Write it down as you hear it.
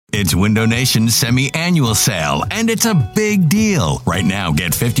It's Window Nation's semi-annual sale, and it's a big deal. Right now,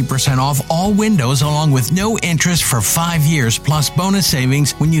 get 50% off all windows along with no interest for 5 years plus bonus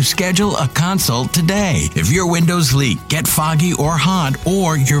savings when you schedule a consult today. If your windows leak, get foggy or hot,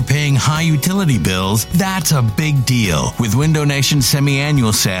 or you're paying high utility bills, that's a big deal. With Window Nation's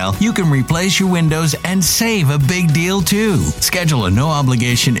semi-annual sale, you can replace your windows and save a big deal too. Schedule a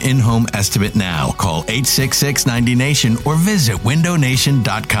no-obligation in-home estimate now. Call 866-90NATION or visit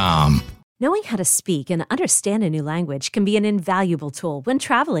windownation.com. Knowing how to speak and understand a new language can be an invaluable tool when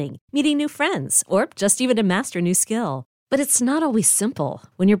traveling, meeting new friends, or just even to master a new skill. But it's not always simple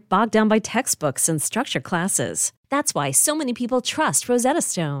when you're bogged down by textbooks and structure classes. That's why so many people trust Rosetta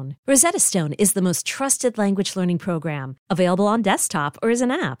Stone. Rosetta Stone is the most trusted language learning program, available on desktop or as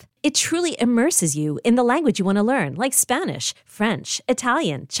an app. It truly immerses you in the language you want to learn, like Spanish, French,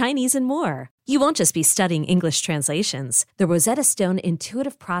 Italian, Chinese, and more. You won't just be studying English translations. The Rosetta Stone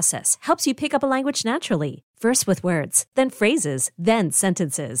intuitive process helps you pick up a language naturally, first with words, then phrases, then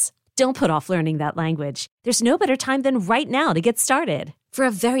sentences. Don't put off learning that language. There's no better time than right now to get started. For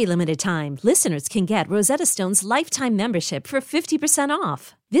a very limited time, listeners can get Rosetta Stone's lifetime membership for 50%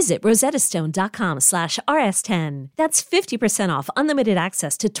 off. Visit rosettastone.com/rs10. That's 50% off unlimited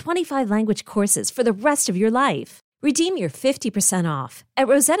access to 25 language courses for the rest of your life. Redeem your 50% off at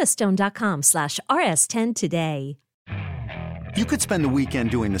rosettastone.com/rs10 today. You could spend the weekend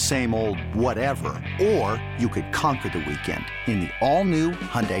doing the same old whatever, or you could conquer the weekend in the all-new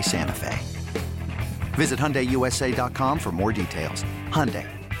Hyundai Santa Fe. Visit HyundaiUSA.com for more details. Hyundai,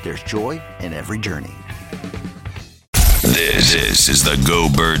 there's joy in every journey. This is the Go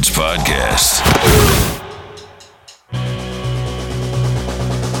Birds Podcast.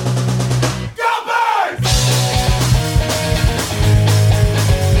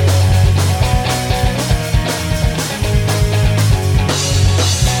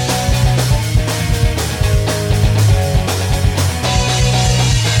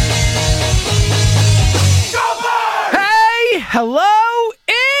 Hello,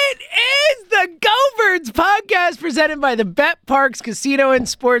 it is the Go Birds Podcast presented by the Bet Parks Casino and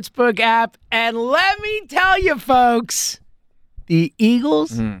Sportsbook app. And let me tell you, folks, the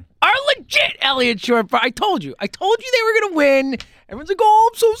Eagles are legit, Elliot Shortfire. I told you they were going to win. Everyone's like, oh,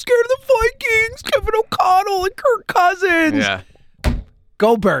 I'm so scared of the Vikings, Kevin O'Connell and Kirk Cousins. Yeah.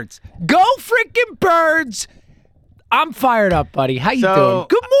 Go Birds. Go freaking Birds. I'm fired up, buddy. How you doing?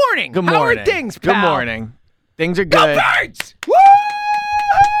 Good morning. Good morning. How are things, pal? Good morning. Things are good. Go Birds! Woo!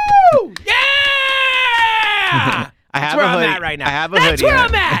 Yeah! That's where I'm at right now. I have a That's hoodie where on.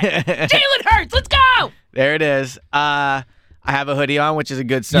 I'm at. Jalen Hurts, let's go! There it is. I have a hoodie on, which is a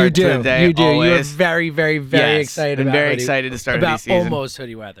good start to the day. You do. Always. You're very, very, very excited I'm about very hoodie, excited to start about hoodie season. almost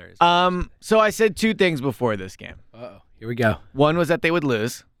hoodie weather. So I said two things before this game. Uh-oh. Here we go. One was that they would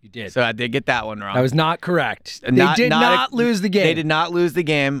lose. You did. So I did get that one wrong. That was not correct. They did not lose the game. They did not lose the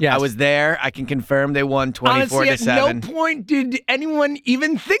game. Yes. I was there. I can confirm they won 24-7. Honestly, at no point did anyone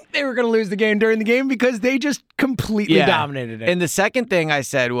even think they were going to lose the game during the game because they just completely dominated it. And the second thing I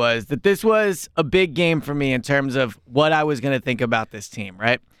said was that this was a big game for me in terms of what I was going to think about this team,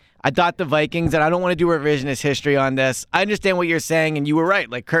 right? I thought the Vikings, and I don't want to do revisionist history on this. I understand what you're saying, and you were right.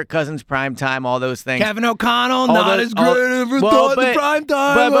 Like Kirk Cousins, prime time, all those things. Kevin O'Connell, not as great as thought in the prime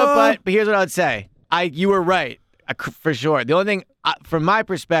time. But here's what I would say. You were right, for sure. The only thing, from my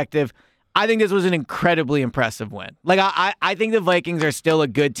perspective, I think this was an incredibly impressive win. Like I think the Vikings are still a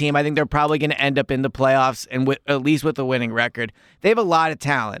good team. I think they're probably going to end up in the playoffs, and at least with a winning record. They have a lot of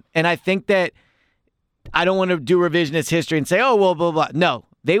talent, and I think that I don't want to do revisionist history and say, oh, well, blah, blah. No.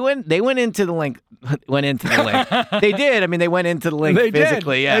 They went into the link. They did. I mean, they went into the link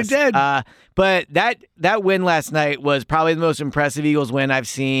physically. Yes, they did. But that win last night was probably the most impressive Eagles win I've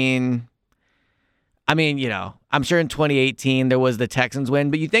seen. I mean, I'm sure in 2018 there was the Texans win,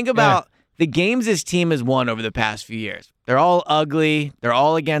 but you think about the games this team has won over the past few years. They're all ugly. They're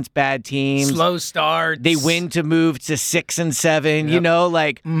all against bad teams. Slow starts. They win to move to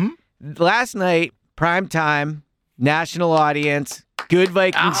 6-7. Yep. Last night, prime time, national audience. Good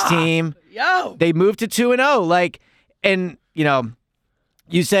Vikings team. They moved to 2-0.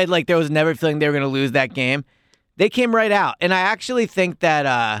 You said there was never a feeling they were going to lose that game. They came right out. And I actually think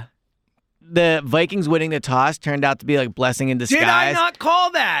that the Vikings winning the toss turned out to be blessing in disguise. Did I not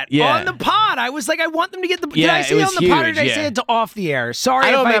call that on the pod? I was like, I want them to get the. Did I say it on the pod or did I say it off the air? Sorry,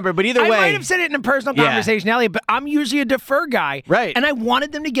 I don't remember, but either way, I might have said it in a personal conversation, Elliot. But I'm usually a defer guy, right? And I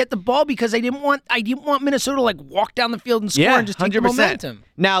wanted them to get the ball because I didn't want Minnesota to walk down the field and score and just take 100%. The momentum.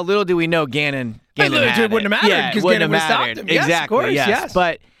 Now, little do we know, Gannon it wouldn't have mattered because Gannon would have stopped him. Exactly. Yes, of course, yes.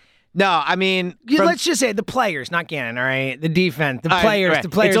 But No, I mean, let's just say the players, not Gannon. All right, the defense, the players, right. the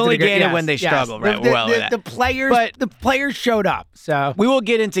players. It's only did a good- Gannon when they struggle, right? The players showed up. So we will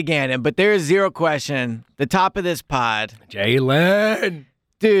get into Gannon, but there is zero question. The top of this pod, Jalen,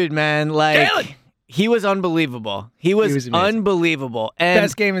 dude, man, like Jalen. he was unbelievable. He was amazing. Unbelievable. And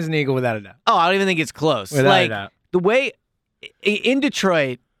Best game as an Eagle without a doubt. oh, I don't even think it's close. Without like a doubt. the way in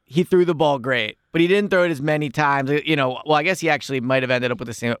Detroit, he threw the ball great, but he didn't throw it as many times. Well, I guess he actually might have ended up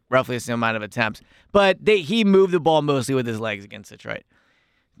with roughly the same amount of attempts. But he moved the ball mostly with his legs against Detroit.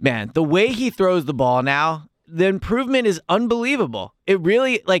 Man, the way he throws the ball now, the improvement is unbelievable. It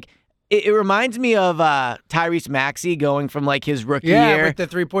really, it reminds me of Tyrese Maxey going from, his rookie year. With the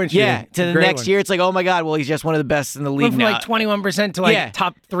 3-point shooting. Yeah, to the next year. It's like, oh, my God, well, he's just one of the best in the league now. now. From 21% to,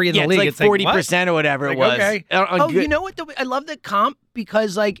 top 3 in the league. It's like 40% or whatever it was. Okay. You know what? I love the comp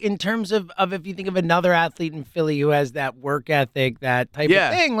because, in terms of if you think of another athlete in Philly who has that work ethic, that type of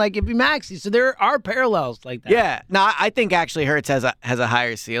thing, it'd be Maxey. So there are parallels like that. Yeah. No, I think actually Hurts has a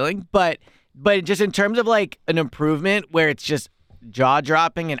higher ceiling, but just in terms of, an improvement where it's just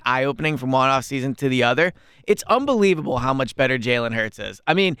jaw-dropping and eye-opening from one off-season to the other, it's unbelievable how much better Jalen Hurts is.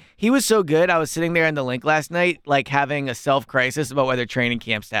 I mean, he was so good. I was sitting there in the link last night, having a self-crisis about whether training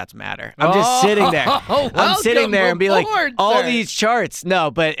camp stats matter. I'm just sitting there. I'm sitting there and be like, all these charts. No,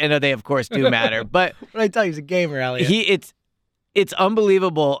 but they, of course, do matter. But what I tell you, he's a gamer, Elliot. It's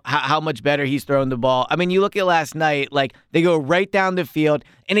unbelievable how much better he's thrown the ball. I mean, you look at last night, they go right down the field.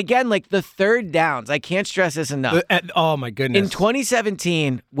 And again, the third downs, I can't stress this enough. Oh, my goodness. In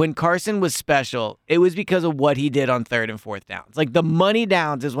 2017, when Carson was special, it was because of what he did on third and fourth downs. The money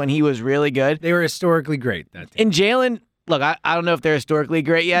downs is when he was really good. They were historically great, that team. And Jalen, look, I don't know if they're historically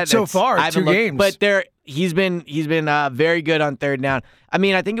great yet. So far, 2 games. But he's been very good on third down. I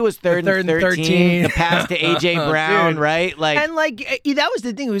mean, I think it was third and 13. The pass to A.J. Brown, right? And, that was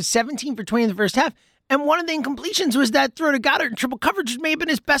the thing. It was 17 for 20 in the first half. And one of the incompletions was that throw to Goddard in triple coverage, which may have been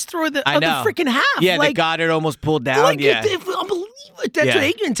his best throw of the freaking half. Yeah, that Goddard almost pulled down. Unbelievable. That's what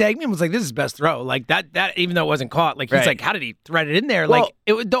Adrian tagged me and was like, this is his best throw. That even though it wasn't caught, he's like, how did he thread it in there?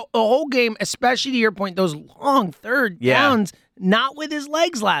 It was the whole game, especially to your point, those long third downs, not with his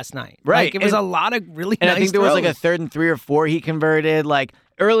legs last night. Right. It was a lot of really and nice I think there throws. was a 3rd and 3 or 4 he converted.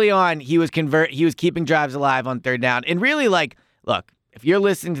 Early on, he was keeping drives alive on third down. And really, look, if you're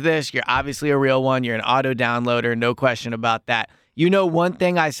listening to this, you're obviously a real one. You're an auto downloader, no question about that. One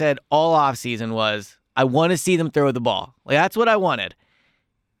thing I said all offseason was, I want to see them throw the ball. That's what I wanted.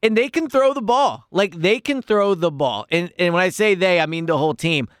 And they can throw the ball. They can throw the ball. And when I say they, I mean the whole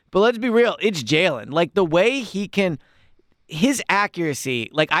team. But let's be real, it's Jalen. The way he can, his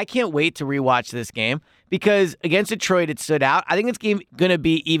accuracy, I can't wait to rewatch this game because against Detroit, it stood out. I think it's going to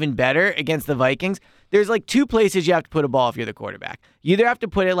be even better against the Vikings. There's 2 places you have to put a ball if you're the quarterback. You either have to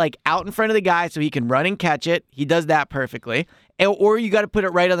put it out in front of the guy so he can run and catch it. He does that perfectly. Or you got to put it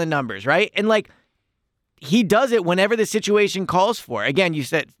right on the numbers, right? And he does it whenever the situation calls for. Again, you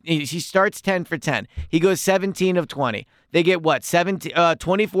said he starts 10 for 10. He goes 17 of 20. They get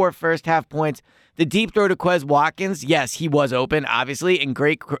 24 first half points. The deep throw to Quez Watkins, yes, he was open, obviously, and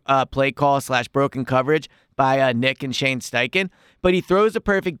great play call / broken coverage by Nick and Shane Steichen. But he throws a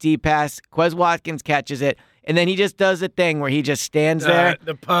perfect deep pass. Quez Watkins catches it. And then he just does the thing where he just stands there.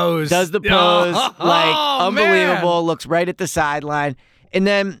 The pose. Does the pose. Unbelievable. Man. Looks right at the sideline. And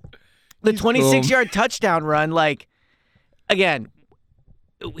then the 26-yard touchdown run, again,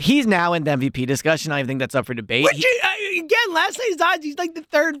 he's now in the MVP discussion. I don't even think that's up for debate. Again, last night's odds, he's the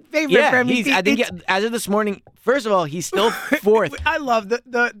 3rd favorite for MVP. I think as of this morning, first of all, he's still 4th. I love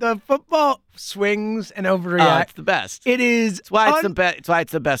the football swings and overreact. It's the best. It is. It's why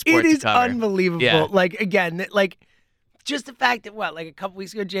it's the best sport to cover. Unbelievable. Yeah. Again, just the fact that a couple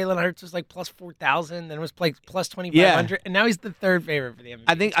weeks ago Jalen Hurts was plus 4,000, then it was plus 2,500, and now he's the 3rd favorite for the MVP.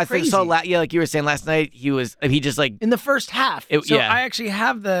 I think saw like you were saying last night, he just in the first half. I actually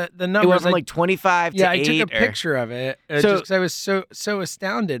have the numbers. It went from 25 to 8. Yeah, I took a picture of it just because I was so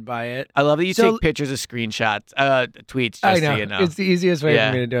astounded by it. I love that you take pictures of screenshots, tweets. Just I know. So you know. It's the easiest way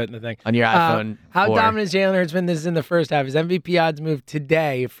for me to do it in the thing. On your iPhone. How dominant is Jalen Hurts been? This is in the first half. His MVP odds moved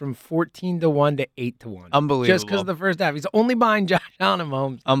today from 14-1 to 8-1. Unbelievable. Just because of the first half. He's only behind Josh Allen and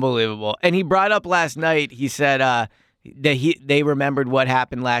Mahomes. Unbelievable. And he brought up last night, he said that they remembered what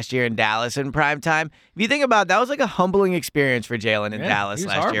happened last year in Dallas in primetime. If you think about it, that was a humbling experience for Jalen in Dallas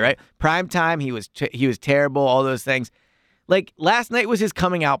last year, right? Primetime, he was terrible, all those things. Last night was his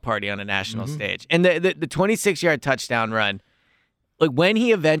coming out party on a national stage. And the 26-yard touchdown run, when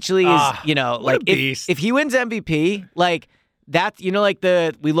he eventually is, if he wins MVP, that's, like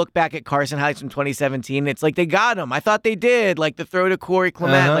we look back at Carson highlights from 2017. It's like they got him. I thought they did. Like the throw to Corey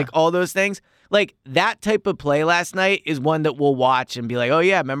Clement, like all those things. Like that type of play last night is one that we'll watch and be like, oh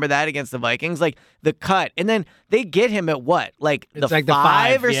yeah, remember that against the Vikings? Like the cut. And then they get him at what? Like the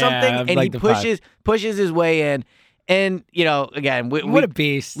five or something? And like he pushes his way in. And, again, what a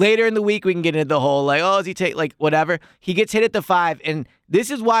beast. Later in the week, we can get into the whole, does he take, whatever. He gets hit at the 5, and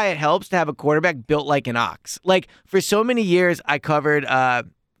this is why it helps to have a quarterback built like an ox. Like, for so many years, I covered the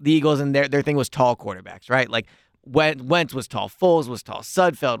Eagles, and their thing was tall quarterbacks, right? Like, Wentz was tall, Foles was tall,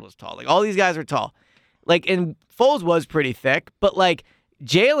 Sudfeld was tall. Like, all these guys were tall. Like, and Foles was pretty thick, but,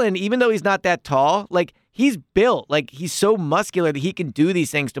 Jalen, even though he's not that tall, he's built. He's so muscular that he can do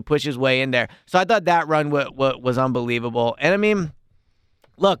these things to push his way in there. So I thought that run was unbelievable. And, I mean,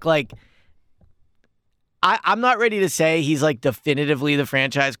 look, I'm not ready to say he's, definitively the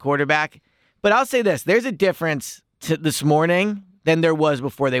franchise quarterback. But I'll say this. There's a difference this morning than there was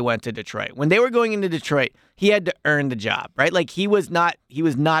before they went to Detroit. When they were going into Detroit, he had to earn the job, right? He was not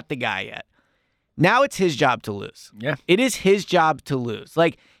the guy yet. Now it's his job to lose. Yeah. It is his job to lose.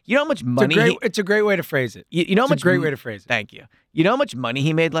 You know how much money... It's a great way to phrase it. You know how much... It's a great way to phrase it. Thank you. You know how much money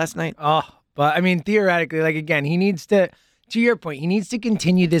he made last night? Oh, but, I mean, theoretically, again, he needs to your point, he needs to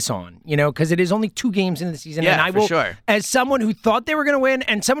continue this on, because it is only 2 games into the season. Yeah, and I will, sure. As someone who thought they were going to win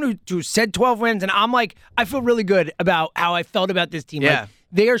and someone who said 12 wins, and I'm I feel really good about how I felt about this team. Yeah.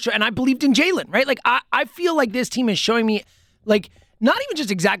 They are, and I believed in Jalen, right? I feel like this team is showing me, not even just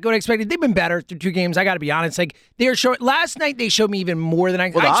exactly what I expected. They've been better through 2 games. I got to be honest. They are showing. Last night they showed me even more than I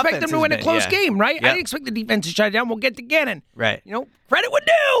expect them to win a close game, right? Yep. I didn't expect the defense to shut it down. We'll get to Gannon. Right. Credit would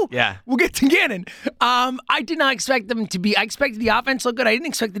do. Yeah. We'll get to Gannon. I did not expect them to be. I expected the offense to look good. I didn't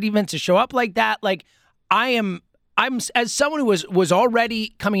expect the defense to show up like that. I'm as someone who was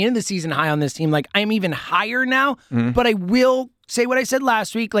already coming into the season high on this team. I am even higher now. Mm-hmm. But I will say what I said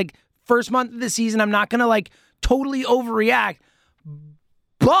last week. First month of the season, I'm not gonna totally overreact.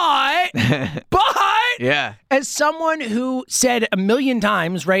 But, yeah. As someone who said a million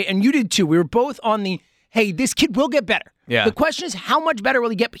times, right, and you did too, we were both on the, hey, this kid will get better. Yeah. The question is, how much better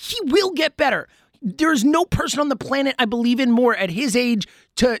will he get? He will get better. There's no person on the planet I believe in more at his age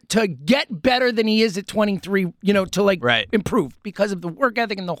to get better than he is at 23, to improve because of the work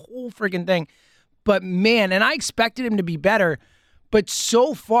ethic and the whole freaking thing. But man, and I expected him to be better, but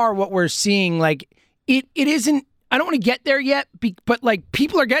so far what we're seeing, it isn't. I don't want to get there yet, but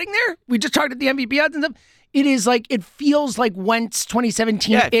people are getting there. We just talked at the MVP odds and stuff. It is it feels like Wentz 2017-ish.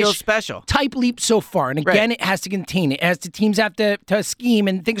 Yeah, it feels special. Type leap so far. And again, It has to contain it. As the teams have to scheme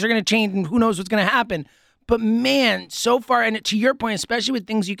and things are going to change and who knows what's going to happen. But man, so far, and to your point, especially with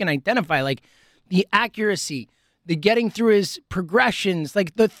things you can identify, the accuracy, the getting through his progressions,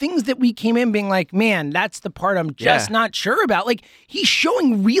 the things that we came in being man, that's the part I'm just not sure about. He's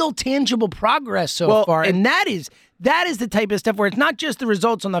showing real tangible progress so far. And that is the type of stuff where it's not just the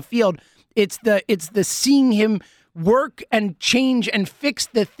results on the field. It's the seeing him work and change and fix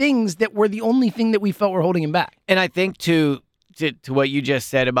the things that were the only thing that we felt were holding him back. And I think to what you just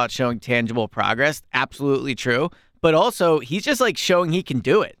said about showing tangible progress, absolutely true. But also, he's just showing he can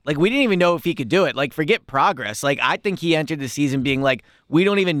do it. We didn't even know if he could do it. Forget progress. I think he entered the season being we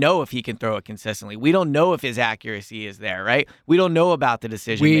don't even know if he can throw it consistently. We don't know if his accuracy is there, right? We don't know about the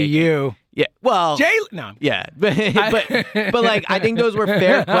decision making. You. Yeah. Well. No. Yeah. But I think those were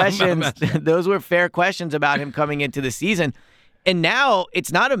fair questions. Those were fair questions about him coming into the season. And now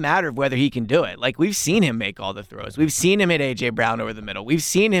it's not a matter of whether he can do it. We've seen him make all the throws. We've seen him hit A.J. Brown over the middle. We've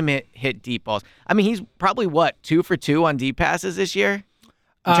seen him hit deep balls. I mean, he's probably, 2 for 2 on deep passes this year?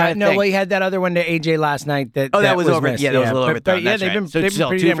 No, he had that other one to A.J. last night. That was over. Missed. Yeah, that was a little overthrown. But they've been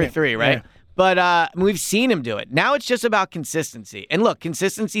still 2 for 3, right? Yeah. But we've seen him do it. Now it's just about consistency. And look,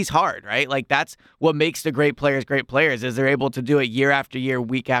 consistency's hard, right? That's what makes the great players is they're able to do it year after year,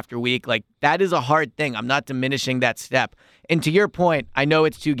 week after week. That is a hard thing. I'm not diminishing that step. And to your point, I know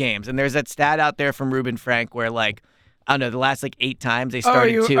it's 2 games. And there's that stat out there from Ruben Frank where I don't know, the last 8 times they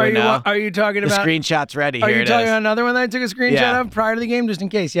started 2-0. Are you talking about the screenshot's ready? Are Here you it talking is. about another one that I took a screenshot of prior to the game, just in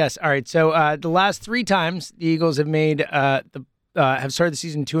case? Yes. All right. So the last 3 times the Eagles have made have started the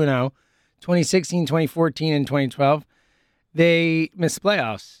season 2-0, 2016, 2014, and 2012. They missed the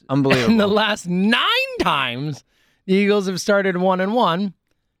playoffs. Unbelievable. And the last 9 times the Eagles have started 1-1,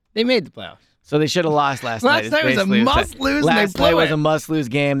 they made the playoffs. So they should have lost last night. Last night was a must-lose, and they Last night was a must-lose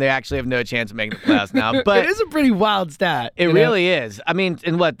game. They actually have no chance of making the playoffs now. But it is a pretty wild stat. It really is. I mean,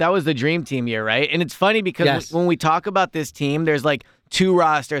 and that was the dream team year, right? And it's funny because when we talk about this team, there's two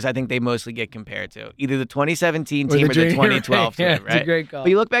rosters I think they mostly get compared to, either the 2017 team or the junior, 2012 team, yeah, right? it's a great call. But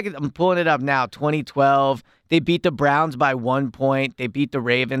you look back, I'm pulling it up now, 2012, they beat the Browns by 1 point. They beat the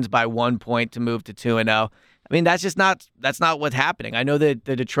Ravens by 1 point to move to 2-0. I mean, that's not what's happening. I know that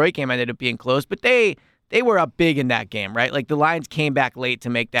the Detroit game ended up being close, but they were up big in that game, right? Like the Lions came back late to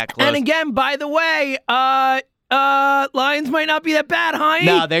make that close. And again, by the way, Lions might not be that bad, huh?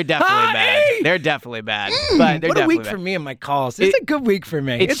 No, they're definitely bad. They're definitely bad. But they're what a definitely week bad. for me and my calls. It's a good week for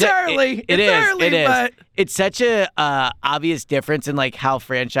me. It's early. It It's is. early, It is. but It's such a obvious difference in like how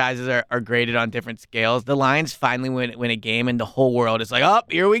franchises are graded on different scales. The Lions finally win a game, and the whole world is like, "Oh,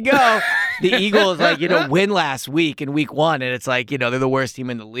 here we go." The Eagles win last week in week 1, and it's like they're the worst team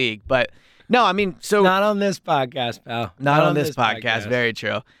in the league. But no, I mean, so not on this podcast, pal. not on this podcast. Very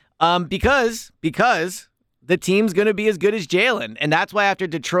true. Because the team's going to be as good as Jalen. And that's why after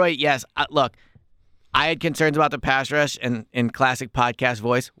Detroit, yes, look, I had concerns about the pass rush, and in classic podcast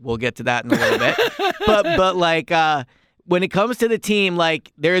voice, we'll get to that in a little bit. But when it comes to the team,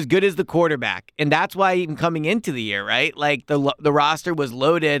 like, they're as good as the quarterback. And that's why even coming into the year, right? Like, the roster was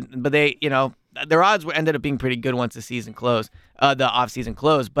loaded, but they, their odds ended up being pretty good once the season closed, the offseason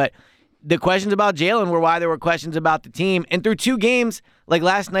closed. But the questions about Jalen were why there were questions about the team. And through 2 games, like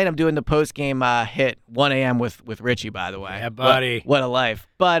last night, I'm doing the post-game hit, 1 a.m. with Richie, by the way. Yeah, buddy. What a life.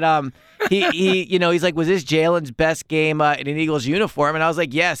 But he's like, was this Jalen's best game in an Eagles uniform? And I was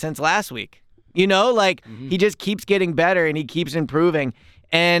like, yeah, since last week. He just keeps getting better and he keeps improving.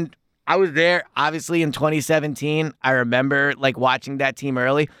 And I was there, obviously, in 2017. I remember, watching that team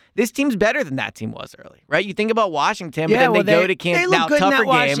early. This team's better than that team was early, right? You think about Washington, but then they go to Kansas. They look good in that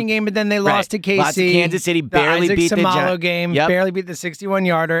Washington game, but then they lost to KC. Lost to Kansas City, barely the beat the Giants. Game, Yep. barely beat the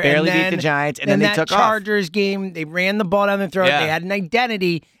 61-yarder. Barely and then, beat the Giants, and then they took off. That Chargers game, they ran the ball down their throat. Yeah. They had an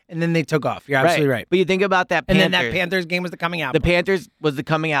identity, and then they took off. You're absolutely right. But you think about that Panthers. And then that Panthers game was the coming out. The Panthers was the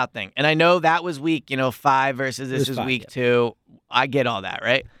coming out thing. And I know that was week, 5 versus this is week 2. I get all that,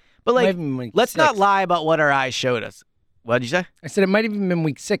 right? But let's not lie about what our eyes showed us. What did you say? I said it might have even been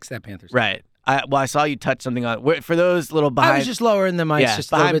week 6 that Panthers. Right. I saw you touch something on for those little behind. I was just lowering the mics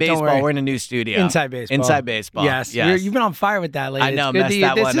just a little behind bit. baseball. Don't worry. We're in a new studio. Inside baseball. Yes. You've been on fire with that lately. I know. It's good Messed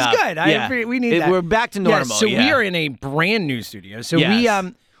that this one is up. good. Yeah. We need that. We're back to normal. So we are in a brand new studio. So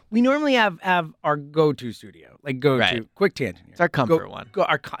we normally have our go-to studio, Right. quick tangent here. It's our comfort one.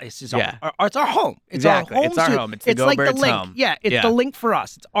 It's our home. It's exactly. our home. It's our home. It's the Go like Birds the link. home. Yeah, it's the link for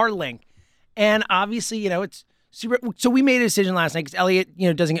us. It's our link. And obviously, it's super. So we made a decision last night because Elliot,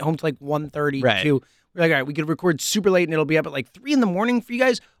 doesn't get home till 1:30. Right. We're like, all right, we could record super late and it'll be up at 3 a.m. for you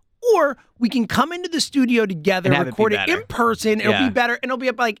guys. Or we can come into the studio together, record it in person. It'll be better, and it'll be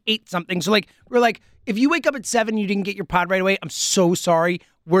up by 8 something. So we're like, if you wake up at 7 and you didn't get your pod right away, I'm so sorry.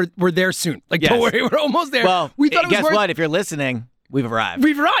 We're there soon. Don't worry, we're almost there. Well, we thought guess what? If you're listening, we've arrived.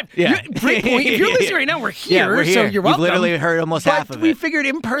 We've arrived. Yeah. Great point. If you're listening right now, we're here. Yeah, we're here. So you're welcome. You've literally heard almost half of it. We figured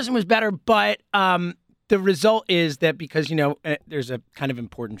in person was better, but the result is that because, there's a kind of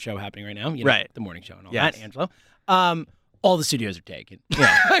important show happening right now, right. The morning show and all Yes. that, Angelo. All the studios are taken.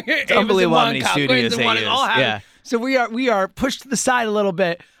 Yeah. It's unbelievable how many studios they use. Yeah. So we are pushed to the side a little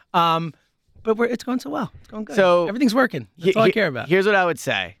bit, but it's going so well. It's going good. So everything's working. That's all I care about. Here's what I would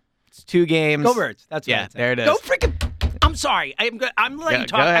say. It's 2 games. Go Birds. That's what I'd say. There it is. Go freaking. I'm sorry. I'm letting you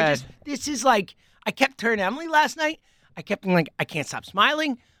talk. Go ahead. This is I kept turning Emily last night. I kept being I can't stop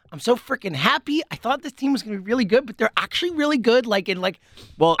smiling. I'm so freaking happy. I thought this team was going to be really good, but they're actually really good. I'm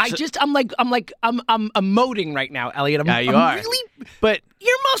emoting right now, Elliot. You I'm are. Really, but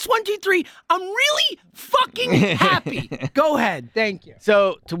earmuffs 1, 2, 3. I'm really fucking happy. Go ahead. Thank you.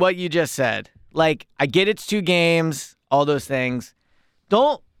 So to what you just said, I get it's 2 games, all those things.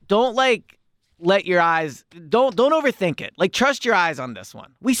 Don't let your eyes don't overthink it. Trust your eyes on this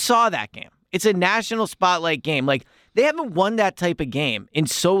one. We saw that game. It's a national spotlight game. They haven't won that type of game in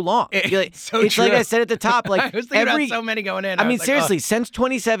so long. It's true. like I said at the top. I was thinking about so many going in. I mean, seriously, since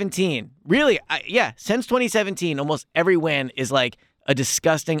 2017, really, since 2017, almost every win is a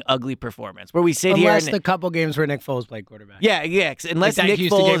disgusting, ugly performance where we sit here. Unless the couple games where Nick Foles played quarterback. Yeah. Unless Nick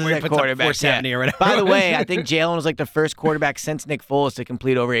Foles is at quarterback. 470 or whatever. By the way, I think Jalen was the first quarterback since Nick Foles to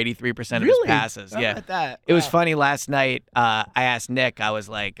complete over 83% of his passes. How about that? It was funny last night. I asked Nick, I was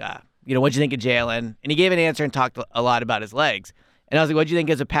like, what'd you think of Jalen? And he gave an answer and talked a lot about his legs. And I was like, what'd you think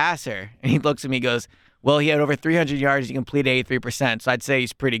as a passer? And he looks at me and goes, well, he had over 300 yards. He completed 83%. So I'd say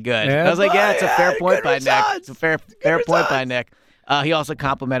he's pretty good. Yeah, I was like, it's a fair point by results. Nick. It's a fair point by Nick. He also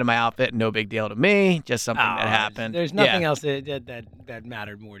complimented my outfit. No big deal to me. Just something that happened. There's nothing else that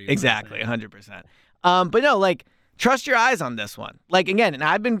mattered more to you. Exactly, 100%. But no, trust your eyes on this one. Again, and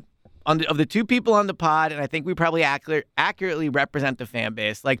I've been of the two people on the pod, and I think we probably accurately represent the fan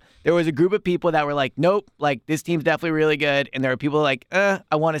base. Like, there was a group of people that were like, nope, like, this team's definitely really good. And there were people like, I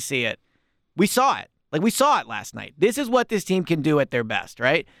want to see it. We saw it. Like, we saw it last night. This is what this team can do at their best,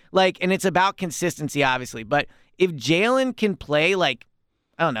 right? Like, and it's about consistency, obviously. But if Jalen can play, like,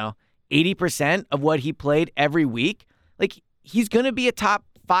 I don't know, 80% of what he played every week, like, he's going to be a top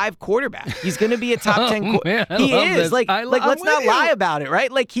 5 quarterback. He's going to be a top 10 quarterback. He is. This. Like let's not lie about it,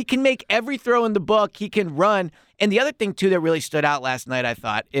 right? Like, he can make every throw in the book. He can run. And the other thing, too, that really stood out last night, I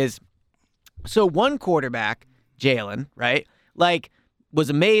thought, is so one quarterback, Jalen, right? Like, was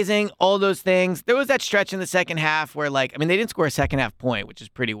amazing, all those things. There was that stretch in the second half where, like, I mean, they didn't score a second half point, which is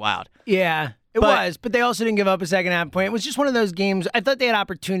pretty wild. Yeah, it was. But they also didn't give up a second half point. It was just one of those games. I thought they had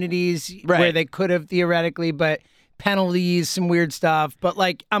opportunities where they could have theoretically, but penalties, some weird stuff. But,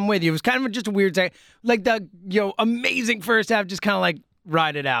 like, I'm with you. It was kind of just a weird thing. Like, the amazing first half just kind of, like,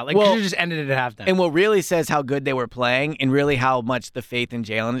 ride it out. Like, could have just ended it at halftime. And what really says how good they were playing and really how much the faith in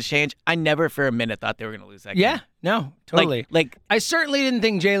Jalen has changed, I never for a minute thought they were going to lose that game. Yeah, no, totally. Like I certainly didn't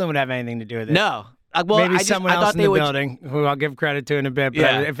think Jalen would have anything to do with it. No. Well, maybe someone else in the building, who I'll give credit to in a bit.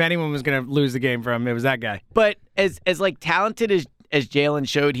 But if anyone was going to lose the game from him, it was that guy. But as like talented as Jalen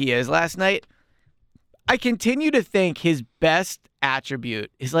showed he is last night, I continue to think his best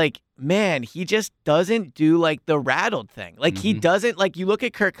attribute is, like, man, he just doesn't do, like, the rattled thing. Like, he doesn't, like, you look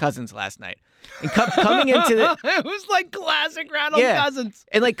at Kirk Cousins last night. And coming into the... It was like classic rattled Cousins.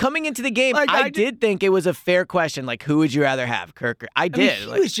 And, like, coming into the game, like, I did think it was a fair question. Like, who would you rather have, Kirk? I did.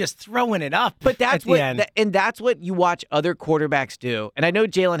 Mean, he was just throwing it up. But that's and that's what you watch other quarterbacks do. And I know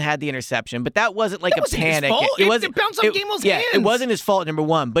Jalen had the interception, but that wasn't like a panic. His fault. It wasn't. It bounced off Gainwell's hands. It wasn't his fault, number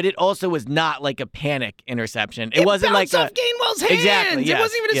one. But it also was not like a panic interception. It wasn't bounced like off Gainwell's hands. Exactly. Yes, it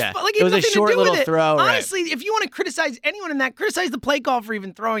wasn't even his fault. Like, it was a short little throw. Honestly, if you want to criticize anyone in that, criticize the play call for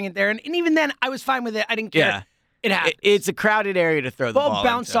even throwing it there. And even then, I was fine with it. I didn't care. Yeah. It happens. It's a crowded area to throw the ball. Ball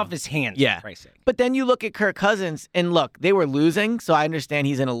bounced off his hands. Yeah. But then you look at Kirk Cousins, and look, they were losing, so I understand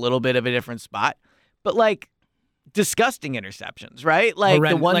he's in a little bit of a different spot. But, like, disgusting interceptions, right? Like,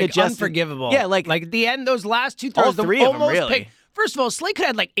 the one that just unforgivable. Yeah, like at the end, those last two throws, all three of them, really. Picked. First of all, Slade could have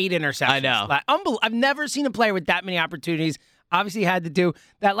had like 8 interceptions. I know. I've never seen a player with that many opportunities. Obviously, had to do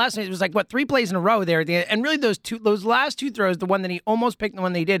that last night. It was like 3 plays in a row there at the end. And really, those last 2 throws, the one that he almost picked, and the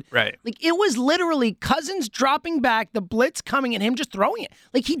one they did, right? Like, it was literally Cousins dropping back, the blitz coming, and him just throwing it.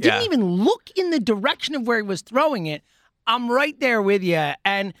 Like, he didn't even look in the direction of where he was throwing it. I'm right there with you,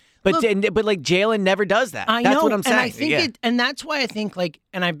 and. But like Jalen never does that. I know. That's what I'm saying. And I think and that's why I think, like,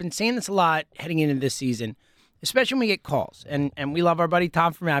 and I've been saying this a lot heading into this season, especially when we get calls. And we love our buddy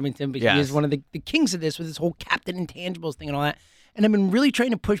Tom from Abington, but he is one of the kings of this with this whole captain intangibles thing and all that. And I've been really trying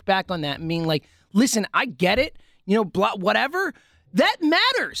to push back on that and being like, listen, I get it, whatever. That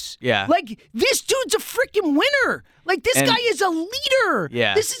matters. Yeah. Like, this dude's a freaking winner. Like, this guy is a leader.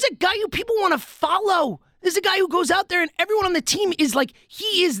 Yeah. This is a guy who people want to follow. This is a guy who goes out there and everyone on the team is like,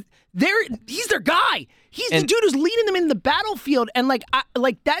 he's their guy. He's the dude who's leading them in the battlefield. And like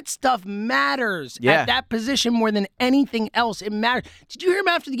that stuff matters at that position more than anything else. It matters. Did you hear him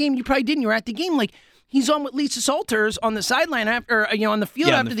after the game? You probably didn't. You were at the game. Like, he's on with Lisa Salters on the sideline after, on the field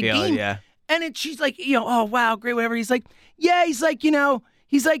after the game. Yeah. And she's like, oh, wow, great, whatever. He's like, got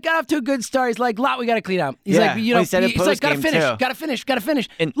off to a good start. He's like, lot we got to clean up. He's like, he's like, got to finish.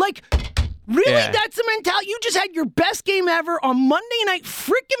 And like, really, that's the mentality. You just had your best game ever on Monday Night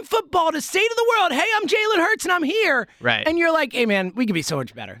freaking Football to say to the world, hey, I'm Jalen Hurts and I'm here. Right. And you're like, hey, man, we could be so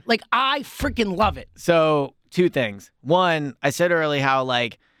much better. Like, I freaking love it. So 2 things. One, I said earlier how,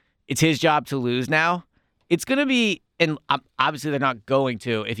 like, it's his job to lose now. It's going to be, and obviously they're not going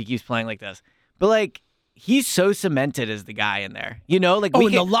to if he keeps playing like this, but, like, he's so cemented as the guy in there. Like,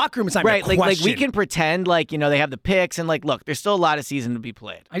 in the locker room, it's not right. Like we can pretend like, they have the picks and, like, look, there's still a lot of season to be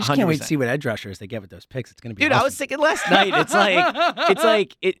played. I just 100%. Can't wait to see what edge rushers they get with those picks. It's going to be Dude, awesome. I was thinking last night.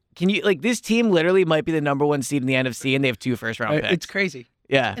 This team literally might be the number 1 seed in the NFC and they have 2 first-round picks. It's crazy.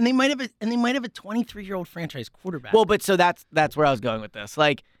 Yeah. And they might have a 23-year-old franchise quarterback. Well, but so that's where I was going with this.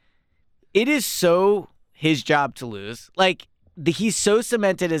 Like, it is so his job to lose. Like, he's so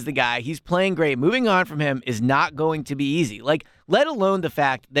cemented as the guy. He's playing great. Moving on from him is not going to be easy. Like, let alone the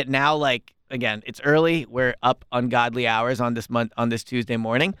fact that now, like, again, it's early. We're up ungodly hours on this Tuesday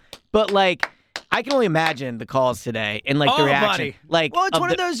morning. But, like, I can only imagine the calls today and, like, the reaction. Buddy. Like, well, it's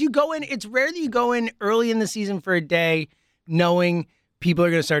one of those you go in. It's rare that you go in early in the season for a day knowing people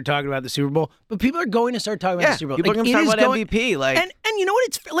are going to start talking about the Super Bowl, but people are going to start talking about the Super Bowl. People are going to talk about MVP. Like, and you know what?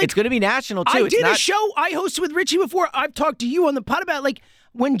 It's like, it's going to be national too. I did a show I hosted with Richie before. I've talked to you on the pod about, like,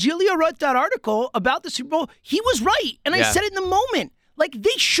 when Giglio wrote that article about the Super Bowl, he was right, and I said it in the moment. Like,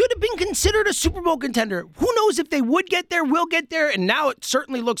 they should have been considered a Super Bowl contender. Who knows if they would get there, will get there, and now it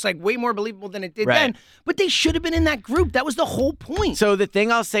certainly looks like way more believable than it did then. But they should have been in that group. That was the whole point. So the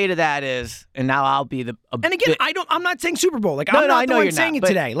thing I'll say to that is, and now I'll be the... And again, I'm not saying Super Bowl. Like, I'm not the one saying it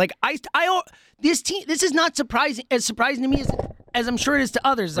today. Like, this team, this is not surprising to me as I'm sure it is to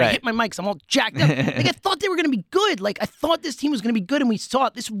others. I hit my mics, I'm all jacked up. Like, I thought they were going to be good. Like, I thought this team was going to be good, and we saw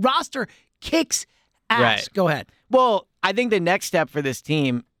it. This roster kicks ass. Right. Go ahead. Well, I think the next step for this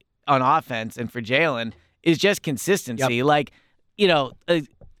team on offense and for Jalen is just consistency. Yep. Like,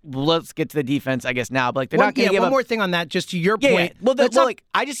 let's get to the defense, I guess, now. But like, they're not going to give one up. more thing on that, just to your point. Yeah.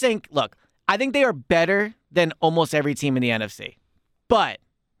 I just think, look, I think they are better than almost every team in the NFC. But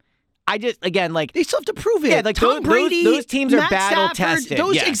I just, again, like... They still have to prove it. Yeah, like Tom Brady, those teams Matt are battle-tested.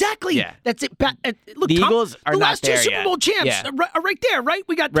 Yes. Exactly. Yeah. That's it. Look, the Eagles are the not last two there Super yet. Bowl champs are right there, right?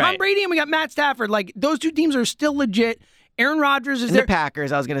 We got Tom Brady and we got Matt Stafford. Like, those two teams are still legit. Aaron Rodgers is and there. The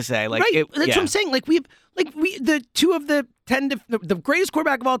Packers, I was going to say. Like, right. That's what I'm saying. Like, we the two of the 10 to the greatest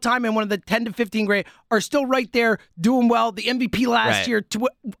quarterback of all time and one of the 10 to 15 great are still right there doing well. The MVP last year.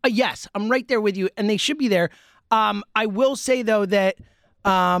 Yes, I'm right there with you, and they should be there. I will say, though, that,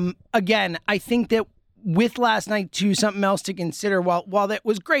 again, I think that with last night, too, something else to consider. While that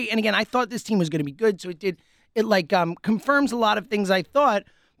was great, and again, I thought this team was going to be good, so it confirms a lot of things I thought.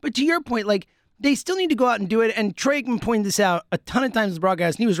 But to your point, like, they still need to go out and do it. And Troy Aikman pointed this out a ton of times in the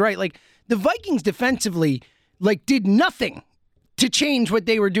broadcast, and he was right. Like, the Vikings defensively, like, did nothing to change what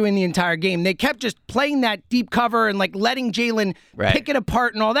they were doing the entire game. They kept just playing that deep cover and, like, letting Jalen pick it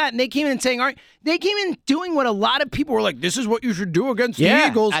apart and all that. And they came in saying, all right, they came in doing what a lot of people were like, this is what you should do against the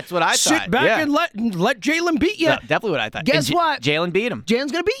Eagles. That's what I thought. Sit back and let Jalen beat you. No, definitely what I thought. Guess what? Jalen beat him.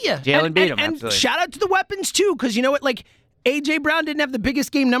 Jalen's going to beat you. Jalen beat him, and absolutely. Shout out to the weapons, too, because you know what? Like, A.J. Brown didn't have the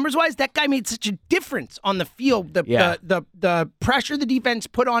biggest game numbers-wise. That guy made such a difference on the field. The pressure the defense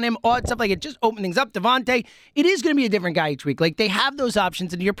put on him, all that stuff, like it just opened things up. Devontae, it is going to be a different guy each week. Like, they have those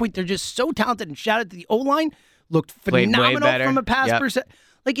options, and to your point, they're just so talented. And shout out to the O-line. Looked phenomenal from a pass percent.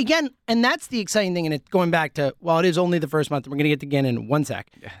 Like, again, and that's the exciting thing, and it's going back to, while it is only the first month, we're going to get to again in 1 sec.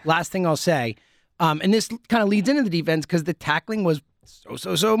 Last thing I'll say, and this kind of leads into the defense because the tackling was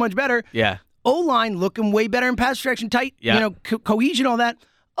so much better. Yeah. O-line looking way better in pass protection, tight, cohesion, all that.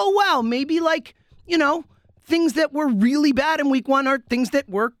 Oh, wow, maybe like, things that were really bad in week 1 are things that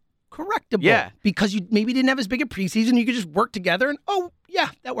were correctable. Yeah. Because you maybe didn't have as big a preseason. You could just work together and,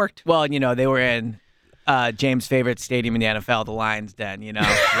 that worked. Well, they were in James' favorite stadium in the NFL, the Lions Den,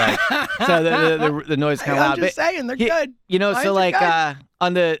 Like, so the noise kind of loud. I'm just saying, they're good. So like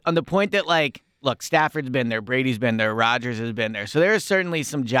on the point that, like, look, Stafford's been there, Brady's been there, Rodgers has been there. So there are certainly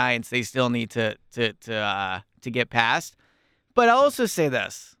some giants they still need to get past. But I'll also say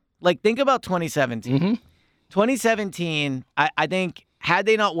this. Like, think about 2017. Mm-hmm. 2017, I think, had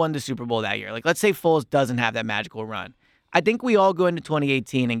they not won the Super Bowl that year, like, let's say Foles doesn't have that magical run, I think we all go into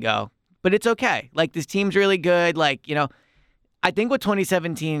 2018 and go, but it's okay. Like, this team's really good. Like, I think what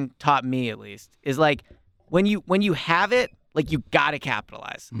 2017 taught me, at least, is, like, when you have it, like, you got to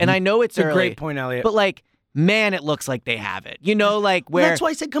capitalize. Mm-hmm. And I know it's early. A great point, Elliot. But, like, man, it looks like they have it. Like, where... Well, that's why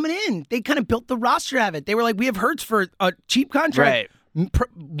I said coming in. They kind of built the roster to have it. They were like, we have Hurts for a cheap contract. Right.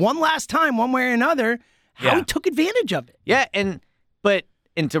 One last time, one way or another. How he took advantage of it. Yeah, and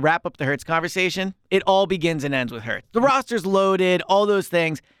to wrap up the Hurts conversation, it all begins and ends with Hurts. The roster's loaded, all those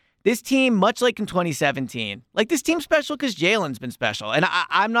things. This team, much like in 2017, like, this team's special because Jalen's been special. And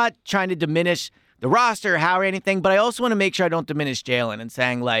I'm not trying to diminish the roster, or anything, but I also want to make sure I don't diminish Jalen and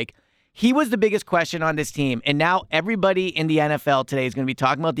saying, like, he was the biggest question on this team, and now everybody in the NFL today is going to be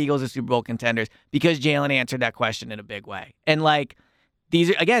talking about the Eagles as Super Bowl contenders because Jalen answered that question in a big way. And, like, these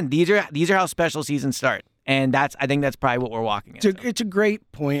are how special seasons start. And I think that's probably what we're walking into. It's a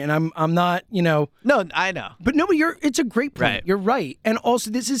great point, and I'm not, No, I know. But no, it's a great point. Right. You're right. And also,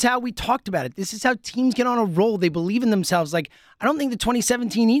 this is how we talked about it. This is how teams get on a roll. They believe in themselves. Like, I don't think the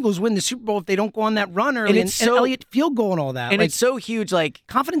 2017 Eagles win the Super Bowl if they don't go on that run early and Elliott field goal and all that. And like, it's so huge. Like,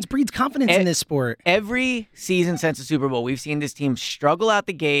 confidence breeds confidence in this sport. Every season since the Super Bowl, we've seen this team struggle out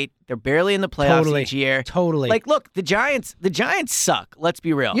the gate. They're barely in the playoffs each year. Totally. Like, look, the Giants suck. Let's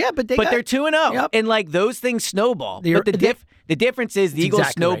be real. Yeah, but they're 2-0. Yep. And, like, those things snowball. But the difference is the Eagles'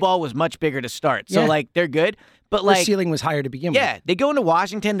 snowball was much bigger to start. So, like, they're good. But, like, the ceiling was higher to begin with. Yeah, they go into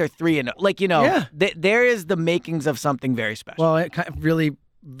Washington, they're 3-0. Like, there is the makings of something very special. Well, it kind of really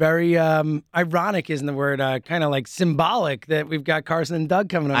very ironic isn't the word, kind of like symbolic that we've got Carson and Doug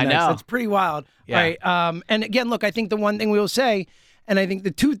coming up next. Know. That's pretty wild. Yeah. Right. And again, look, I think the one thing we will say, and I think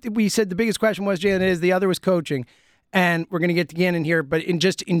we said the biggest question was Jalen is, the other was coaching. And we're going to get to Gannon here, but in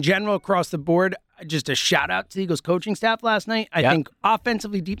general across the board, just a shout out to the Eagles coaching staff last night. I think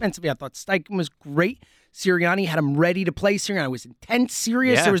offensively, defensively, I thought Steichen was great. Sirianni had him ready to play. Sirianni was intense,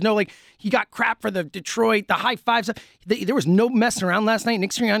 serious. Yeah. There was no he got crap for the Detroit, the high fives. There was no messing around last night.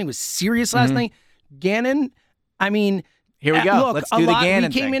 Nick Sirianni was serious last night. Gannon, I mean, here we go. Look, Let's do the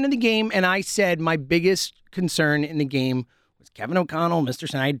Gannon We came into the game, and I said my biggest concern in the game was Kevin O'Connell, Mr.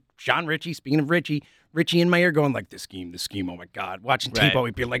 Snide, John Ritchie. Speaking of Richie in my ear going this scheme, oh my God. Watching tape,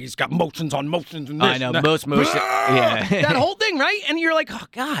 always be like, he's got motions on motions and this. I know, and most motion. Yeah. That whole thing, right? And you're like, oh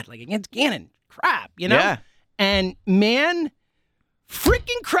God, against Gannon. Crap, you know? Yeah. And man,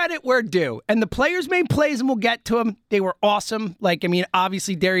 freaking credit where due. And the players made plays, and we'll get to them. They were awesome.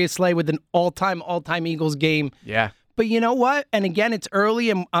 Obviously Darius Slay with an all-time Eagles game. Yeah. But you know what? And again, it's early,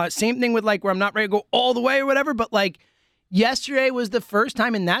 and same thing with where I'm not ready to go all the way or whatever, but yesterday was the first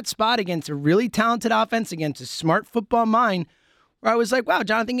time in that spot against a really talented offense, against a smart football mind, where I was like, wow,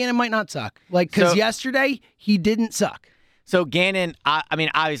 Jonathan Gannon might not suck. Because yesterday, he didn't suck. So Gannon,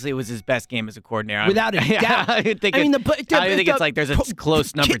 obviously it was his best game as a coordinator. Without a doubt. I think it's there's a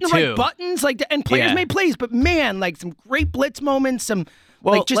close number two. The right buttons, and players made plays, but man, some great blitz moments,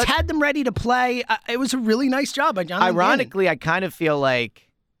 had them ready to play. It was a really nice job by Jonathan Ironically, Gannon. I kind of feel like,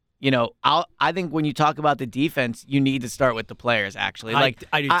 I think when you talk about the defense, you need to start with the players, actually. I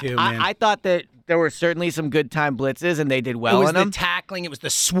do too, man. I thought that there were certainly some good time blitzes, and they did well in them. It was the tackling, it was the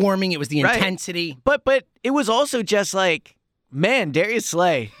swarming, it was the intensity. But it was also just man, Darius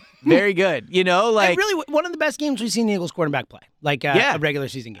Slay, very good. Really one of the best games we've seen the Eagles quarterback play, a regular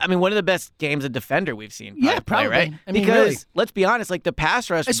season game. I mean, one of the best games a defender we've seen. Probably. Right? I mean, because really. let's be honest, the pass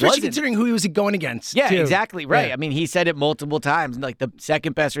rush, especially considering who he was going against. Yeah, too. exactly right. Yeah. I mean, he said it multiple times, the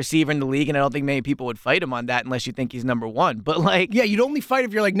second best receiver in the league, and I don't think many people would fight him on that unless you think he's number one. But you'd only fight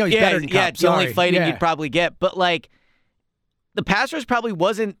if you're no, he's better than Kupp. It's the only fighting you'd probably get. But the pass rush probably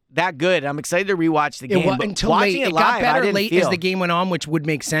wasn't that good. I'm excited to rewatch the game. Until watching late. it live, got better late as the game went on, which would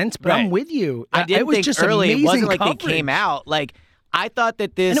make sense. But I'm with you. I didn't it was think just early. It wasn't coverage. they came out. I thought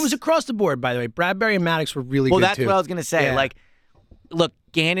that this, and it was across the board. By the way, Bradbury and Maddox were really good too. Well, that's what I was gonna say. Yeah. Look,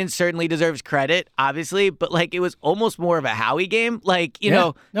 Gannon certainly deserves credit, obviously, but it was almost more of a Howie game.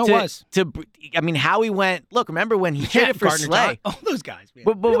 It was. Howie went. Look, remember when he traded for Gardner Slay? All those guys, man.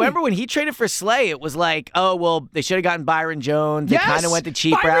 But remember when he traded for Slay? It was oh well, they should have gotten Byron Jones. They kind of went the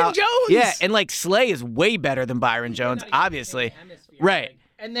cheap Byron route. Jones! Yeah, and Slay is way better than Byron Jones, obviously. Right.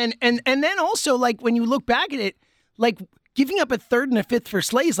 And then also when you look back at it, giving up a third and a fifth for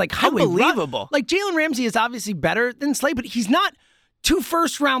Slay is unbelievable. Jalen Ramsey is obviously better than Slay, but he's not 2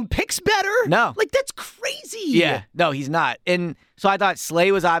 first-round picks better. No. That's crazy. Yeah, no, he's not. And so I thought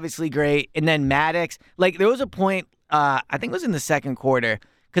Slay was obviously great, and then Maddox. There was a point, I think it was in the second quarter,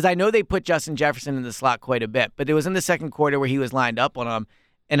 because I know they put Justin Jefferson in the slot quite a bit, but it was in the second quarter where he was lined up on him,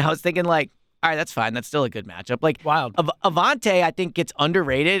 and I was thinking all right, that's fine. That's still a good matchup. Wild. Avonte, I think, gets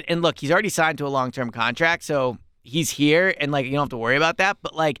underrated, and look, he's already signed to a long-term contract, so he's here, and you don't have to worry about that.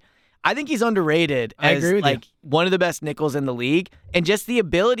 But I think he's underrated as one of the best nickels in the league, and just the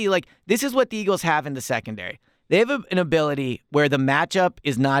ability. This is what the Eagles have in the secondary. They have an ability where the matchup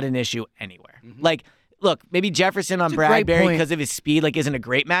is not an issue anywhere. Mm-hmm. Look, maybe Jefferson on Bradbury because of his speed isn't a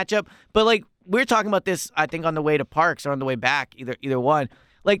great matchup, but we were talking about this, I think, on the way to Parks or on the way back, either one.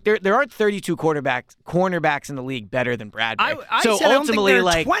 There aren't 32 cornerbacks in the league better than Bradbury. I so said ultimately, I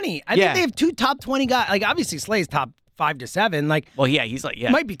don't think they're 20. I think they have 2 top 20 guys. Obviously Slay's top 5 to 7. Well, yeah, he's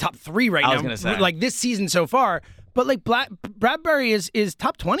might be top 3 right now. I was gonna say this season so far. But Bradbury is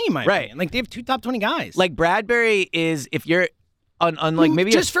top 20 in my opinion. They have 2 top 20 guys. Bradbury is, if you're on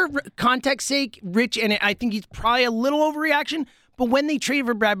maybe just for context sake, Rich, and I think he's probably a little overreaction. But when they traded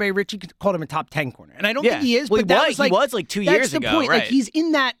for Bradbury, Richie called him a top 10 corner. And I don't think he is, well, but that he was 2 years ago. That's the point. Right. He's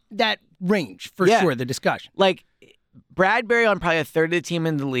in that range for sure, the discussion. Bradbury on probably a third of the team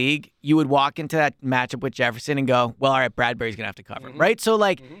in the league, you would walk into that matchup with Jefferson and go, well, all right, Bradbury's going to have to cover him, right? So,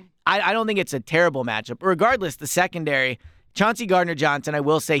 I don't think it's a terrible matchup. Regardless, the secondary, Chauncey Gardner-Johnson, I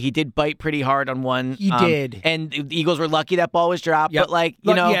will say he did bite pretty hard on one. He did. And the Eagles were lucky that ball was dropped. Yep. But,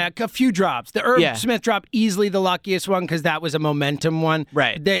 Yeah, a few drops. The Herb Smith drop, easily the luckiest one because that was a momentum one.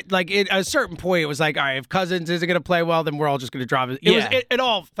 Right. At a certain point, it was all right, if Cousins isn't going to play well, then we're all just going to drop it. It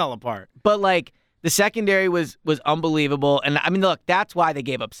all fell apart. But, the secondary was unbelievable. And, look, that's why they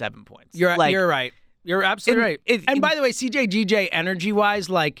gave up 7 points. You're right. You're absolutely right. And by the way, CJ, GJ, energy-wise,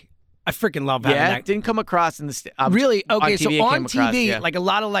 I freaking love having that. Yeah, didn't come across in the really? Okay, on TV, so on TV, a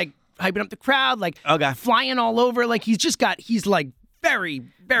lot of hyping up the crowd, hyping all over. He's very,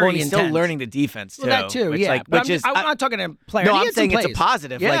 very Well, he's intense. still learning the defense too. Well, that too, which, yeah. Like, But which is I'm not talking to player. No, He I'm had some saying it's a plays.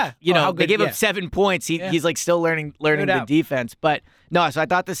 positive. Yeah. Like, you Oh, know, how they good- gave him yeah. 7 points. He's like still learning the doubt. defense. But no, so I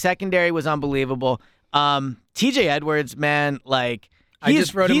thought the secondary was unbelievable. TJ Edwards, man, like I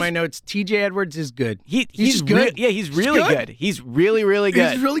just wrote in my notes, TJ Edwards is good. He's good. He's really good. He's really, really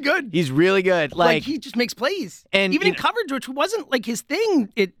good. He's really good. He's really good. Like he just makes plays. And, even you in coverage, which wasn't like his thing,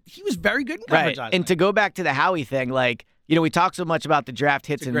 he was very good in coverage. Right. And to go back to the Howie thing, like, you know, we talk so much about the draft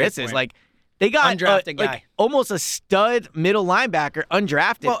hits and great misses. point. Like, they got Undrafted like, guy. almost a stud middle linebacker,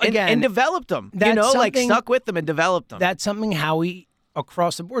 undrafted, Well, again, and developed them. You that's know, like something- stuck with them and developed them. That's something Howie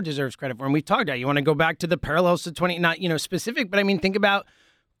across the board deserves credit for. And we talked about it. You want to go back to the parallels to 20, not, specific, but I mean, think about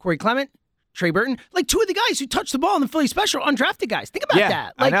Corey Clement, Trey Burton, like two of the guys who touched the ball in the Philly special, undrafted guys. Think about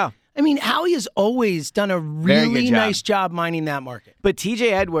that. I Like, know. I mean, Howie has always done a Very good really job. nice job mining that market. But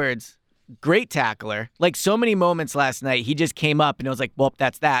TJ Edwards, great tackler. Like so many moments last night, he just came up and it was like, well,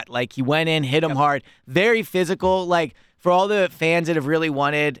 that's that. Like he went in, hit him hard, very physical. Like for all the fans that have really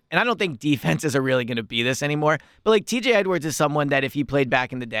wanted, and I don't think defenses are really going to be this anymore, but like TJ Edwards is someone that if he played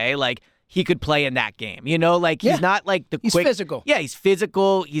back in the day, like he could play in that game. You know, like he's not like the He's quick. physical. Yeah, he's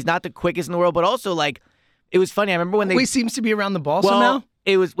physical. He's not the quickest in the world, but also like it was funny. I remember when they Always seems to be around the ball well, somehow.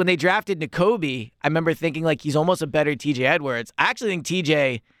 it was when they drafted N'Kobe. I remember thinking like he's almost a better TJ Edwards. I actually think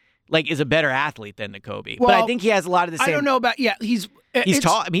TJ like is a better athlete than N'Kobe, but I Well, think he has a lot of the same. I don't know about He's it's-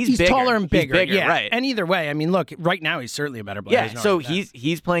 tall. I mean, he's bigger. taller and He's bigger. bigger, yeah. right. And either way, I mean, look, right now he's certainly a better player. Yeah, There's no so arguing with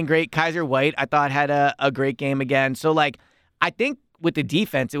he's playing great. Kaiser White, I thought had a great game again. So like, I think with the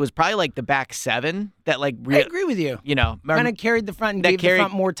defense, it was probably like the back seven that like that. I agree with you. you know Kind of carried the front and that gave carried- the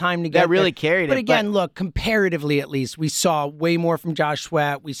front more time to get that really there. carried But it, again, but- look, comparatively at least, we saw way more from Josh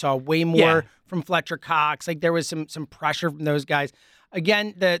Sweat. We saw way more Yeah. from Fletcher Cox. Like there was some pressure from those guys.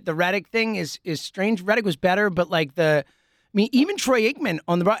 Again, the Reddick thing is strange. Reddick was better, but like even Troy Aikman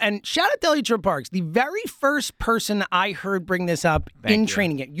on the and shout out to Elliot Parks, the very first person I heard bring this up in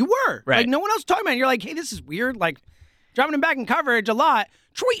training camp. You were Right. like no one else was talking about it. You're like, hey, this is weird. Like dropping him back in coverage a lot.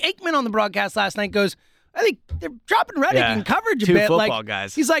 Troy Aikman on the broadcast last night goes, I think they're dropping Reddick Yeah. in coverage a Two bit. football like,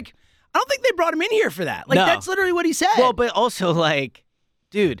 guys. He's like, I don't think they brought him in here for that. Like No. that's literally what he said. Well, but also like,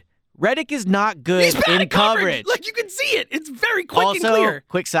 dude, Reddick is not good he's bad in at coverage. coverage. Like you can see it. It's very quick also, and clear.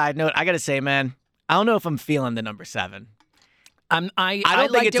 quick side note, I gotta say, man, I don't know if I'm feeling the number 7. I don't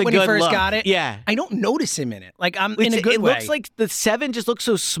think liked it's it a when he good first look. got it. Yeah. I don't notice him in it. Like I'm in a good it way. looks like the 7 just looks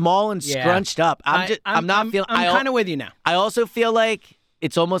so small and Yeah. scrunched up. I'm not feeling. I'm kind of with you now. I also feel like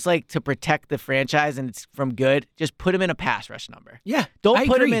it's almost like to protect the franchise and it's from good. Just put him in a pass rush number. Yeah, Don't I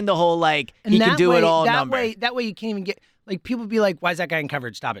put him agree. in the whole like And he that can do way, it all that number. Way you can't even get like people be like, why is that guy in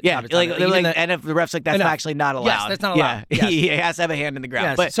coverage? Stop it. Yeah, Stop it, stop like it. they're Even like, the- and if the ref's like that's Enough. actually not allowed. Yes, that's not allowed. Yeah, Yes. he has to have a hand in the ground.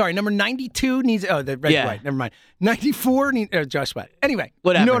 Yes, But sorry, number 92 needs. Oh, the red Yeah. white. Never mind. 94 needs. Josh Sweat. Anyway,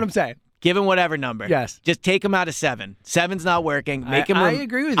 Whatever. You know what I'm saying? give him whatever number. Yes. Just take him out of 7. 7's not working. Make him. I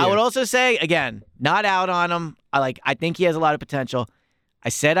agree with you. I would also say again, not out on him. I think he has a lot of potential. I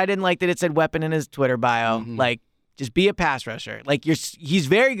said I didn't like that it said weapon in his Twitter bio. Like, just be a pass rusher. Like he's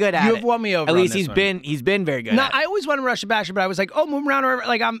very good at it. You have won me over. At least on this he's been very good. No, at it. I always want to rush a basher, but I was like, oh, move him around. Or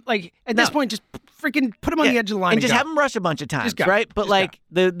like I'm like at this No. point, just freaking put him on the edge of the line and just go. have him rush a bunch of times, Just go. right? But Just like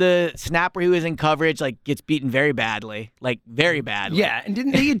the snap where he was in coverage, like gets beaten very badly, like very badly. Yeah, and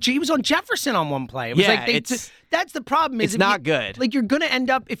didn't he was on Jefferson on one play. It was Yeah, like it's- that's the problem. Is it's if not you- good. Like you're gonna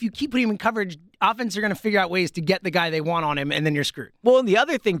end up if you keep putting him in coverage, offense are gonna figure out ways to get the guy they want on him, and then you're screwed. Well, and the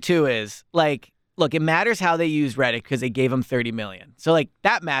other thing too is like, look, it matters how they use Reddick because they gave him $30 million. So like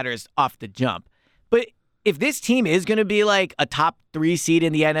that matters off the jump. But if this team is going to be like a top 3 seed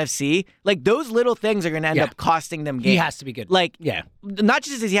in the NFC, like those little things are going to end Yeah. up costing them games. He has to be good. Like, Yeah. not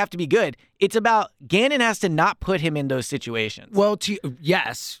just does he have to be good, it's about Gannon has to not put him in those situations. Well,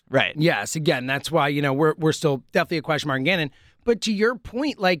 yes, Right. yes. Again, that's why we're still definitely a question mark on Gannon. But to your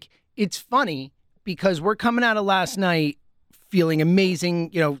point, like it's funny because we're coming out of last night feeling amazing,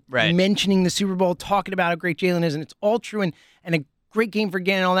 Right. mentioning the Super Bowl, talking about how great Jalen is, and it's all true and a great game for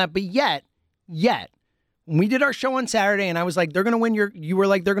Gannon and all that. But yet, when we did our show on Saturday, and I was like, they're going to win. You were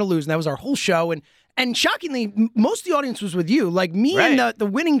like, they're going to lose, and that was our whole show. And shockingly, most of the audience was with you. Like me Right. and the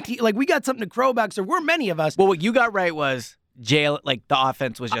winning team, like we got something to crow about because there weren't many of us. Well, what you got right was like the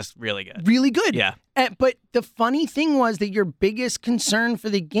offense was just really good. Really good. Yeah. But the funny thing was that your biggest concern for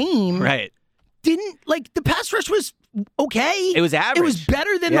the game Right. didn't, like, the pass rush was okay. It was average. It was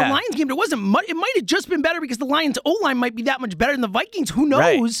better than Yeah. the Lions game. But it wasn't much. It might have just been better because the Lions O-line might be that much better than the Vikings. Who knows?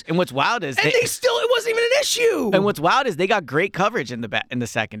 Right. And what's wild is And it wasn't even an issue. and what's wild is they got great coverage in the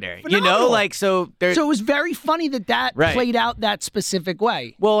secondary. Phenomenal. Like so they're So it was very funny that Right. played out that specific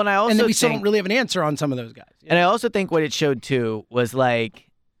way. well, and I also and then we still think don't really have an answer on some of those guys. And I also think what it showed too was like,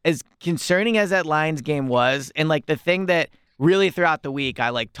 as concerning as that Lions game was, and like the thing that really throughout the week I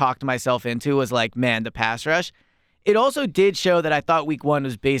like talked myself into was like, man, the pass rush. It also did show that I thought week 1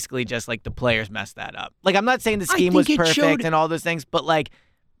 was basically just like the players messed that up. Like, I'm not saying the scheme was perfect and all those things, but like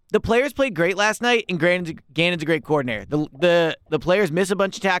the players played great last night, and Gannon's a great coordinator. The players miss a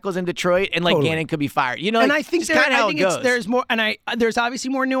bunch of tackles in Detroit, and like Gannon could be fired. You know, and like, I think kind of how it goes. There's more, and there's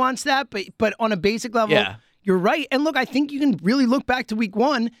obviously more nuance to that, but on a basic level, you're right. And look, I think you can really look back to week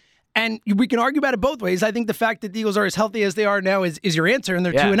 1. And we can argue about it both ways. I think the fact that the Eagles are as healthy as they are now is your answer, and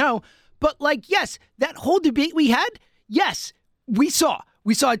they're 2-0. But, like, yes, that whole debate we had, yes, we saw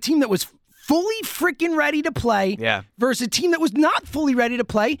a team that was fully freaking ready to play versus a team that was not fully ready to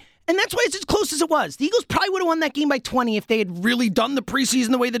play. And that's why it's as close as it was. The Eagles probably would have won that game by 20 if they had really done the preseason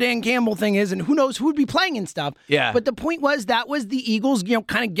the way the Dan Campbell thing is, and who knows who would be playing and stuff. Yeah. But the point was that was the Eagles,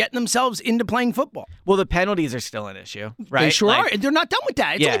 kind of getting themselves into playing football. Well, the penalties are still an issue, right? They sure are. They're not done with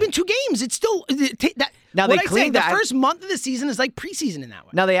that. It's only been 2 games. It's still that. Now what they I cleaned say, that. The first month of the season is like preseason in that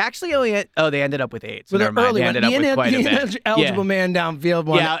way. Now they actually only they ended up with 8. So never mind. Early They ended up with quite a bit. Eligible man downfield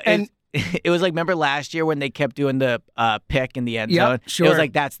one. Yeah, and it was like, remember last year when they kept doing the pick in the end zone? Sure. It was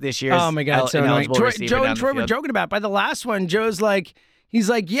like, that's this year's oh my God, so annoying. Joe and Troy were field. joking about it. By the last one, Joe's like, he's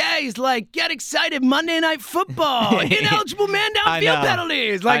like, get excited, Monday Night Football, ineligible man downfield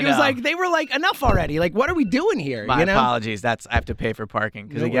penalties. Like, it was like, they were like, enough already. Like, what are we doing here? My apologies. I have to pay for parking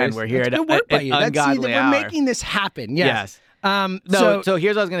because, again, we're here at an ungodly hour. We're making this happen. Yes. So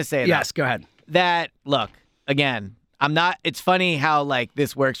here's what I was going to say. Yes, go ahead. That, look, again, it's funny how, like,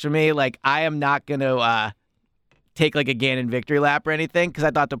 this works for me. Like, I am not going to take, like, a Gannon victory lap or anything because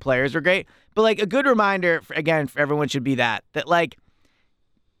I thought the players were great. But, like, a good reminder, for everyone should be that, like,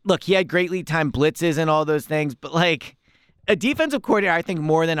 look, he had great lead time blitzes and all those things, but, like, a defensive coordinator, I think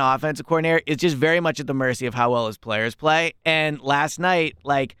more than an offensive coordinator, is just very much at the mercy of how well his players play. And last night,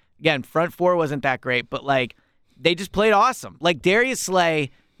 like, again, front four wasn't that great, but, like, they just played awesome. Like, Darius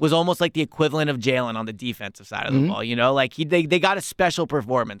Slay was almost like the equivalent of Jalen on the defensive side of the ball, you know? Like, they got a special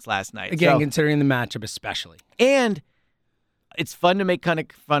performance last night. Again, considering the matchup especially. And it's fun to make kind of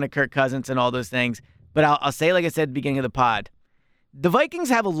fun of Kirk Cousins and all those things, but I'll say, like I said at the beginning of the pod, the Vikings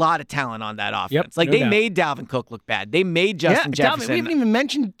have a lot of talent on that offense. Like, they made Dalvin Cook look bad. They made Justin Jefferson. We haven't even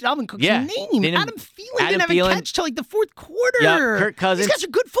mentioned Dalvin Cook's name. Adam Thielen didn't have a catch till like the fourth quarter. Kirk Cousins. These guys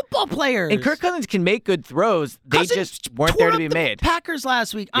are good football players. And Kirk Cousins can make good throws. They just weren't there to be made. Packers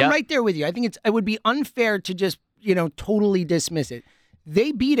last week. I'm right there with you. I think it would be unfair to just, totally dismiss it.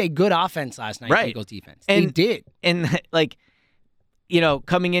 They beat a good offense last night, Eagles defense. They did. And, like,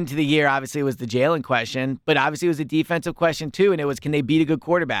 coming into the year, obviously it was the Jalen question, but obviously it was a defensive question too, and it was, can they beat a good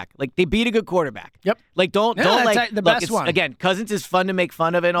quarterback? Like, they beat a good quarterback. Yep. Like, don't like the best one. Again, Cousins is fun to make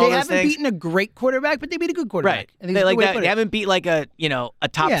fun of and all those things. They haven't beaten a great quarterback, but they beat a good quarterback. Right. They haven't beat like a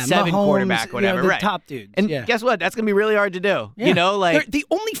top 7 Mahomes, quarterback or whatever. The top dudes. And guess what? That's gonna be really hard to do. Yeah. They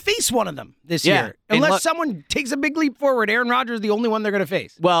only face one of them this year, unless someone takes a big leap forward. Aaron Rodgers is the only one they're gonna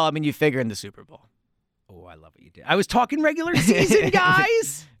face. Well, I mean, you figure in the Super Bowl. Oh, I love what you did. I was talking regular season,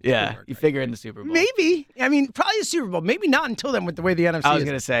 guys. Yeah, you figure in the Super Bowl. Maybe. I mean, probably the Super Bowl. Maybe not until then with the way the NFC is. I was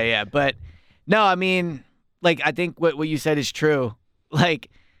going to say, yeah. But, no, I mean, like, I think what you said is true. Like,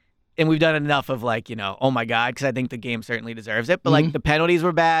 and we've done enough of, like, oh, my God, because I think the game certainly deserves it. But, like, the penalties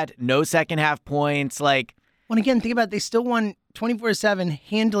were bad. No second-half points. Like, well, again, think about it. They still won 24-7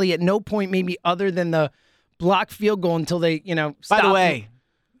 handily at no point maybe other than the blocked field goal until they, stopped. By the way,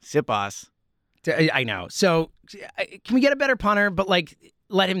 Siposs. I know. So, can we get a better punter, but, like,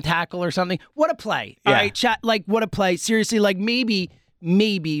 let him tackle or something? What a play. All right, chat, like, what a play. Seriously, like, maybe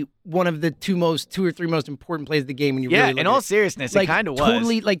one of the two or three most important plays of the game when you really look at it. In all seriousness, like, it kind of was.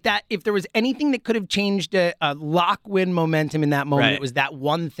 Totally, like that. If there was anything that could have changed a lock-win momentum in that moment, it was that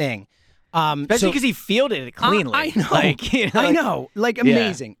one thing. Especially because he fielded it cleanly. I know. Like, I know. Like,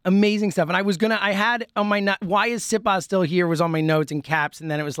 amazing. Amazing stuff. And I had on my why is Siposs still here was on my notes in caps, and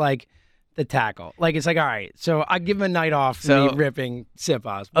then it was like, the tackle. Like, it's like, all right, so I give him a night off for me ripping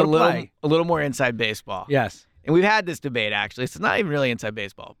Siposs. A little more inside baseball. Yes. And we've had this debate, actually. It's not even really inside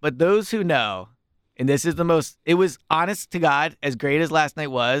baseball. But those who know, and this is it was, honest to God, as great as last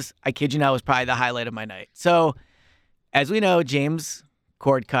night was, I kid you not, was probably the highlight of my night. So, as we know, James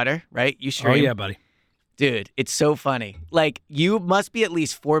Cord Cutter, right? You stream. Oh, yeah, buddy. Dude, it's so funny. Like, you must be at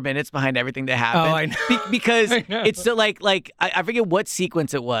least 4 minutes behind everything that happened. Oh, I know. Because it's still like I forget what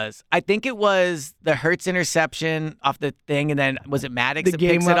sequence it was. I think it was the Hurts interception off the thing, and then was it Maddox that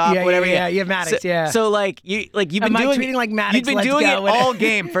picks it off? Whatever. Yeah, Maddox. So like you've been tweeting like Maddox? You've been doing it all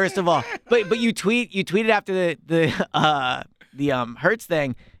game, first of all. But you tweeted after Hurts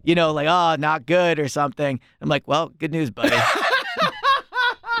thing, like, oh, not good or something. I'm like, well, good news, buddy.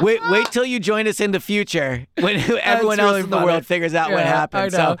 Wait till you join us in the future when everyone else in the world figures out what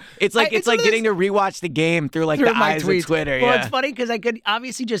happened. So it's like getting to rewatch the game through the eyes of Twitter. Well, it's funny because I could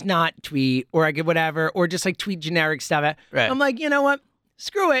obviously just not tweet, or I could whatever, or just tweet generic stuff. Right. I'm like, you know what?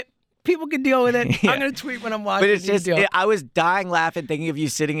 Screw it. People can deal with it. I'm going to tweet when I'm watching. But it's just, I was dying laughing thinking of you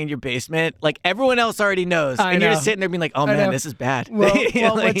sitting in your basement. Like, everyone else already knows. And you're just sitting there being like, oh, man, this is bad. Well,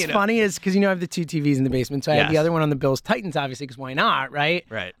 what's funny is because, I have the 2 TVs in the basement. So I had the other one on the Bills-Titans, obviously, because why not, right?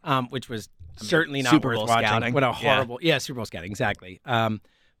 Right. Which was certainly not Super worth Bowl watching. scouting. What a horrible, Super Bowl scouting, exactly.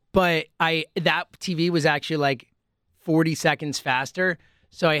 But that TV was actually 40 seconds faster.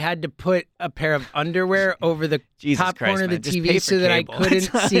 So I had to put a pair of underwear over the top corner of the TV so that I couldn't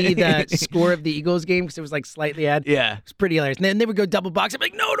see the score of the Eagles game because it was slightly ahead. Yeah. It was pretty hilarious. And then they would go double box. I'm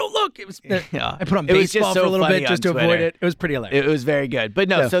like, no, don't look. It was. I put on it was baseball just so for a little bit just to Twitter. avoid it. It was pretty hilarious. It was very good. But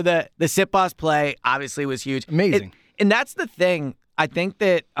no, so the Sit Boss play obviously was huge. Amazing. And that's the thing. I think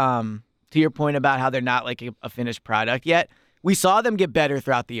that to your point about how they're not a finished product yet, we saw them get better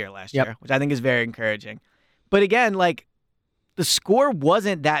throughout the year last year, which I think is very encouraging. But again, the score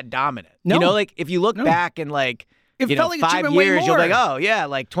wasn't that dominant. No. If you look back and it felt like it should have 5 been way years, you're more. like, oh yeah,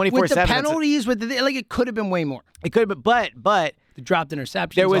 24/7. With the penalties, it could have been way more. It could have been, but The dropped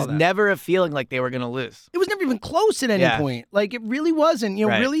interceptions. there was all that. never a feeling like they were going to lose. It was never even close at any point. It really wasn't.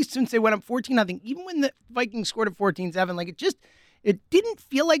 Really since they went up 14-0, even when the Vikings scored at 14-7, it didn't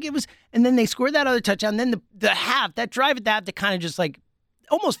feel like it was. And then they scored that other touchdown. Then the half, that drive at the half, that kind of just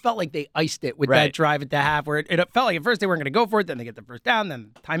almost felt like they iced it with that drive at the half, where it felt like at first they weren't going to go for it, then they get the first down,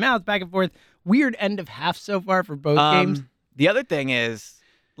 then timeouts, back and forth. Weird end of half so far for both games. The other thing is,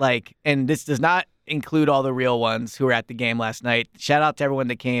 and this does not include all the real ones who were at the game last night. Shout out to everyone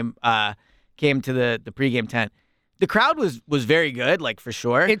that came to the pregame tent. The crowd was very good, for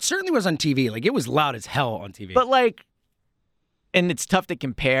sure. It certainly was on TV. It was loud as hell on TV. But and it's tough to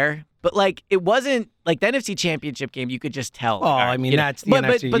compare. But it wasn't the NFC Championship game. You could just tell. Oh, I mean that's the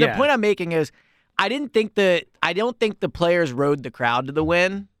NFC. But the point I'm making is, I don't think the players rode the crowd to the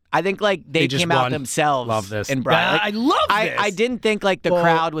win. I think they just came out won. themselves. Love this. And brought. I love this. I didn't think the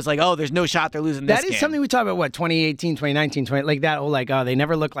crowd was oh, there's no shot they're losing this game. That is something we talk about. 2018, 2019, that whole oh, they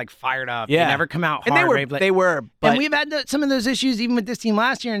never look fired up. Yeah. They never come out and hard. They were. But, and we've had some of those issues even with this team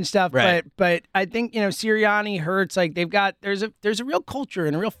last year and stuff. Right. But I think Sirianni, Hurts, they've got there's a real culture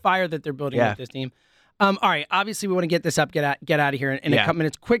and a real fire that they're building with this team. All right, obviously we want to get this up, get out of here in a couple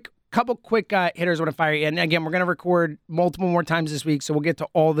minutes. Couple quick hitters I want to fire you. And again, we're going to record multiple more times this week, so we'll get to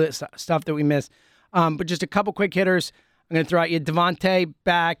all the stuff that we missed. But just a couple quick hitters. I'm going to throw at you Devontae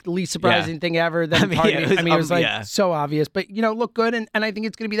back, the least surprising thing ever. Then it was so obvious, but look good, and I think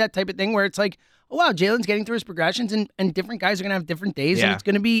it's going to be that type of thing where it's oh wow, Jalen's getting through his progressions, and different guys are going to have different days, and it's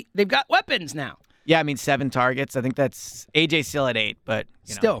going to be they've got weapons now. Yeah, I mean 7 targets. I think that's AJ still at 8, but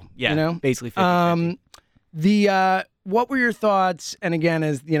still, basically 50-50. What were your thoughts? And again,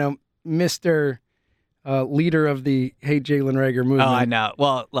 as Mr. Leader of the Hate Jalen Reagor movement. Oh, I know.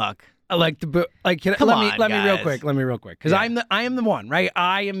 Well, look, let me real quick, because I am the one, right?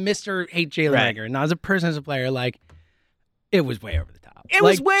 I am Mr. Hate Jalen Reagor, and as a person, as a player, it was way over the top. It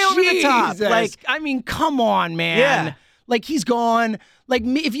was way over the top. I mean, come on, man. Yeah. He's gone.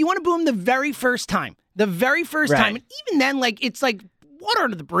 If you want to boo him the very first time, and even then, it's water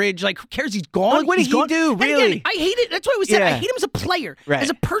under the bridge. Who cares? He's gone. What did he do? Really? Again, I hate it. That's what I always said. I hate him as a player. Right. As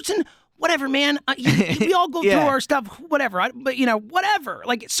a person, whatever, man. We all go through our stuff, whatever. But, whatever.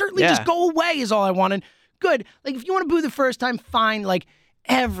 Certainly just go away is all I wanted. Good. If you want to boo the first time, fine.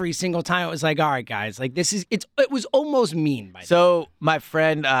 Every single time it was all right, guys. It was almost mean. So my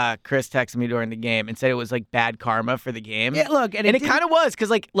friend Chris texted me during the game and said it was bad karma for the game. Yeah, look. And it kind of was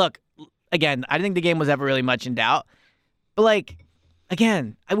because, look, again, I didn't think the game was ever really much in doubt. But,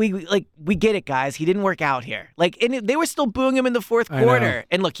 again, we get it, guys. He didn't work out here. And they were still booing him in the fourth quarter.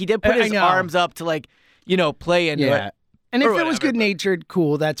 And look, he did put his arms up to play into it. And if it was good natured,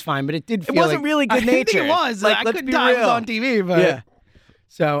 cool, that's fine. But it did feel it wasn't really good natured. It was. I couldn't die. It was on TV, but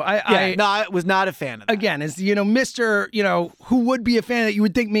So I was not a fan of that. Again, as Mr. Who would be a fan that you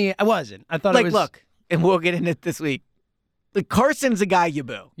would think me? I wasn't. I thought it was look, and we'll get into it this week. Carson's a guy you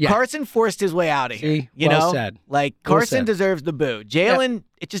boo. Yeah. Carson forced his way out of here. Well said. Carson deserves the boo. Jalen,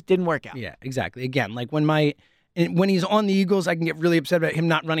 it just didn't work out. Yeah, exactly. Again, when my And when he's on the Eagles, I can get really upset about him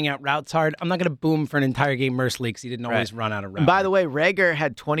not running out routes hard. I'm not going to boo him for an entire game mercilessly because he didn't always run out of routes. And by the way, Rager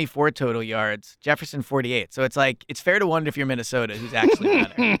had 24 total yards, Jefferson 48. So it's like, it's fair to wonder if you're Minnesota, who's actually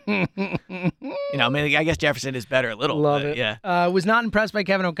better. I mean, I guess Jefferson is better a little. Love but, it. Yeah. Was not impressed by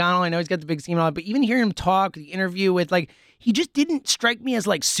Kevin O'Connell. I know he's got the big team and all that, but even hearing him talk, the interview with, like, he just didn't strike me as,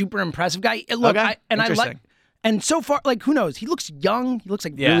 like, super impressive guy. Look, okay. And so far, like, who knows? He looks young. He looks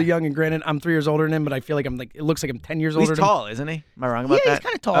like really young. And granted, I'm 3 years older than him, but I feel like it looks like I'm 10 years older than him. He's tall, isn't he? Am I wrong about that? Yeah, he's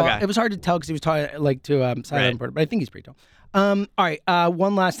kind of tall. Okay. It was hard to tell because he was tall, like, to sideline reporter, but I think he's pretty tall. All right,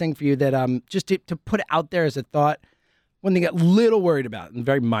 one last thing for you that just to put it out there as a thought, one thing I got a little worried about, and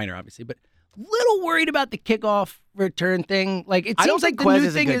very minor, obviously, but little worried about the kickoff return thing. Like, it seems like the Quez new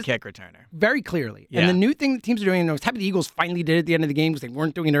is a thing good is kick returner. very clearly. Yeah. And the new thing that teams are doing, and I was happy the Eagles finally did it at the end of the game because they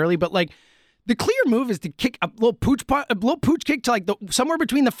weren't doing it early, but, like, the clear move is to kick a little pooch kick to, like, somewhere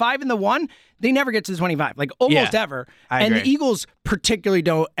between the 5 and the 1. They never get to the 25, like, almost ever. I and agree. the Eagles particularly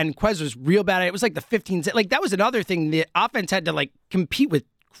don't. And Quez was real bad at it. It was like the 15. Like, that was another thing. The offense had to, like, compete with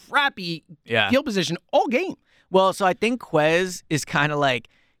crappy field position all game. Well, so I think Quez is kind of like,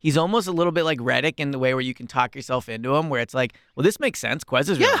 he's almost a little bit like Reddick in the way where you can talk yourself into him, where it's like, well, this makes sense. Quez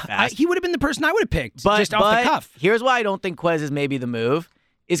is really fast. He would have been the person I would have picked, but, just off the cuff. Here's why I don't think Quez is maybe the move,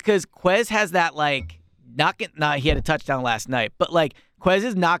 is because Quez has that, like, he had a touchdown last night, but, like, Quez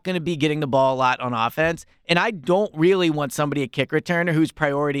is not going to be getting the ball a lot on offense, and I don't really want somebody, a kick returner, whose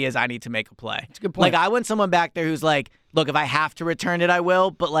priority is I need to make a play. That's a good point. Like, I want someone back there who's like, look, if I have to return it, I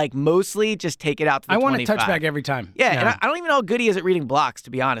will, but, like, mostly just take it out to the 25. I want a touchback every time. Yeah, and I don't even know how good he is at reading blocks, to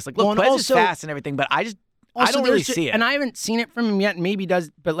be honest. Like, look, Quez is fast and everything, but I don't really see it. And I haven't seen it from him yet, maybe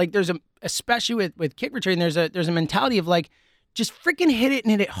does, but, like, there's especially with kick return, there's a mentality of, like, just freaking hit it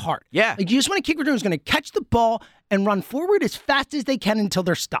and hit it hard. Yeah. Like, you just want a kick returner who's going to catch the ball and run forward as fast as they can until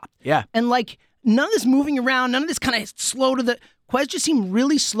they're stopped. Yeah. And, like, none of this moving around, none of this kind of slow to the Quez just seemed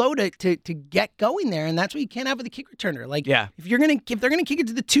really slow to get going there, and that's what you can't have with a kick returner. Like, if they're gonna kick it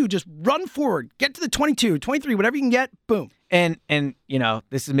to the 2, just run forward, get to the 22, 23, whatever you can get, boom. And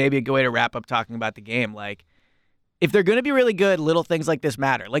this is maybe a good way to wrap up talking about the game. Like, if they're going to be really good, little things like this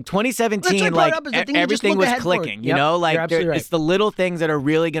matter. Like 2017, like everything was clicking. You know, like it's the little things that are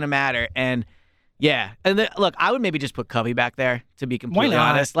really going to matter. And look, I would maybe just put Covey back there, to be completely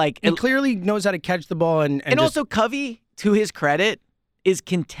honest. Like, he clearly knows how to catch the ball, and also Covey, to his credit, is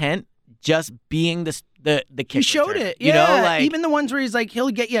content just being the kick. He showed return. it. You know, like, even the ones where he's like, he'll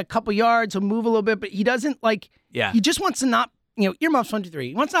get you a couple yards, he'll move a little bit, but he doesn't like. Yeah. He just wants to not. Earmuffs 1, 2, 3.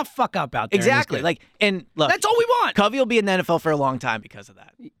 He wants to not fuck up out there. Exactly. Like, and look, that's all we want. Covey will be in the NFL for a long time because of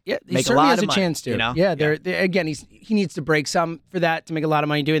that. Yeah, he make certainly a lot has of a chance to. You know? Yeah, again, he needs to break some for that to make a lot of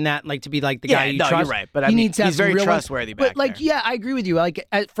money doing that, and, like, to be like the guy you trust. You're right. But he needs to have he's very real trustworthy back But, like, there. yeah, I agree with you. Like,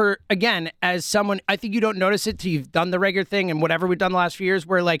 as someone, I think you don't notice it till you've done the regular thing and whatever we've done the last few years,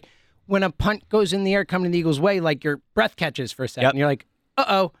 where, like, when a punt goes in the air coming the Eagles' way, like, your breath catches for a second. Yep. And you're like,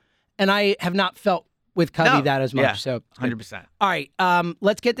 uh-oh. And I have not felt with Covey that as much. Yeah, so 100%. All right,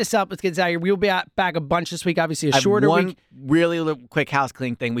 let's get this up. Let's get this out here. We'll be back a bunch this week. Obviously, a shorter one week. Really little quick house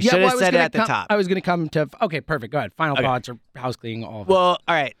cleaning thing. We should have said it at the top. I was going to come to. Okay, perfect. Go ahead. Final thoughts or house cleaning, all of it. Well,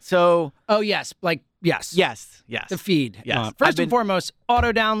 all right. So. Oh yes, yes. Yes. The feed. Yes. First and foremost,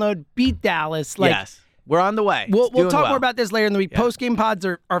 auto download. Beat Dallas. Yes. We're on the way. We'll talk more about this later in the week. Yeah. Post game pods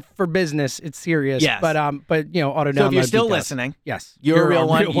are for business. It's serious. Yes. But auto download. So if you're still listening, yes, you're a real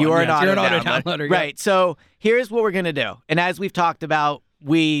one. You are an auto downloader. Right. So here's what we're gonna do. And as we've talked about,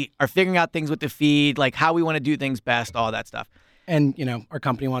 we are figuring out things with the feed, like how we want to do things best, all that stuff. And our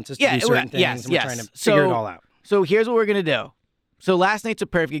company wants us to do certain things. And we're trying to figure it all out. So here's what we're gonna do. So last night's a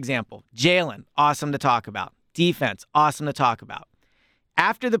perfect example. Jalen, awesome to talk about. Defense, awesome to talk about.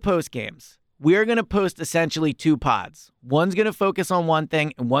 After the post games, we're going to post essentially 2 pods. One's going to focus on one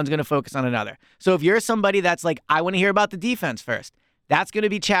thing and one's going to focus on another. So if you're somebody that's like, I want to hear about the defense first, that's going to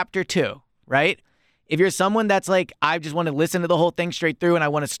be chapter 2, right? If you're someone that's like, I just want to listen to the whole thing straight through and I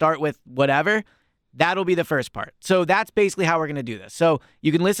want to start with whatever, that'll be the first part. So that's basically how we're going to do this. So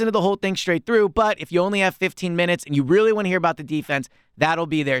you can listen to the whole thing straight through, but if you only have 15 minutes and you really want to hear about the defense, that'll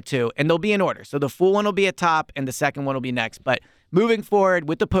be there too. And they'll be in order. So the full one will be at top and the second one will be next. But moving forward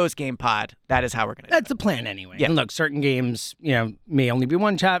with the post-game pod, that is how we're going to do it. That's the plan anyway. Yeah. And look, certain games, may only be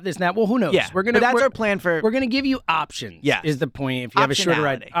one chap, this and that. Well, who knows? Yeah, but that's our plan for... We're going to give you options, is the point. If you have a shorter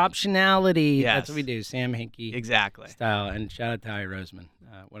ride. Optionality. Yes. That's what we do. Sam Hinkie. Exactly. Style. And shout out to Howie Roseman.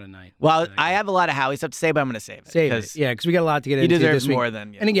 What a night. Well, I have a lot of Howie stuff to say, but I'm going to save it. Save it. Yeah, because we got a lot to get into this week. He deserves more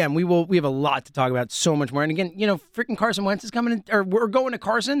than... And again, we have a lot to talk about, so much more. And again, freaking Carson Wentz is coming in, or we're going to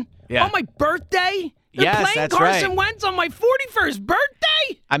Carson on my birthday. They're playing Carson Wentz on my 41st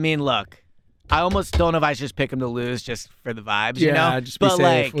birthday? I mean, look, I almost don't know if I should just pick them to lose just for the vibes, you know? Just be but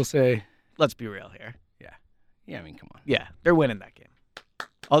safe. like, We'll say. let's be real here. Yeah, I mean, come on. Yeah, they're winning that game.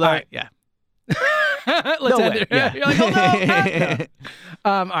 Although, All right. yeah. Let's They'll end win, it. yeah. You're like, oh,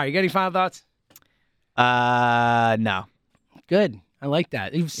 no. All right, you got any final thoughts? No. Good. I like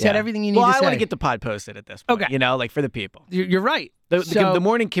that. You've said Yeah. everything you need to Well, say. I want to get the pod posted at this point, Okay. you know, like for the people. You're right. The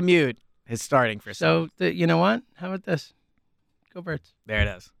morning commute is starting for some. So, you know what? How about this? Go Birds. There it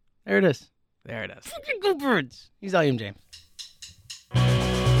is. There it is. There it is. Go Birds. He's William James.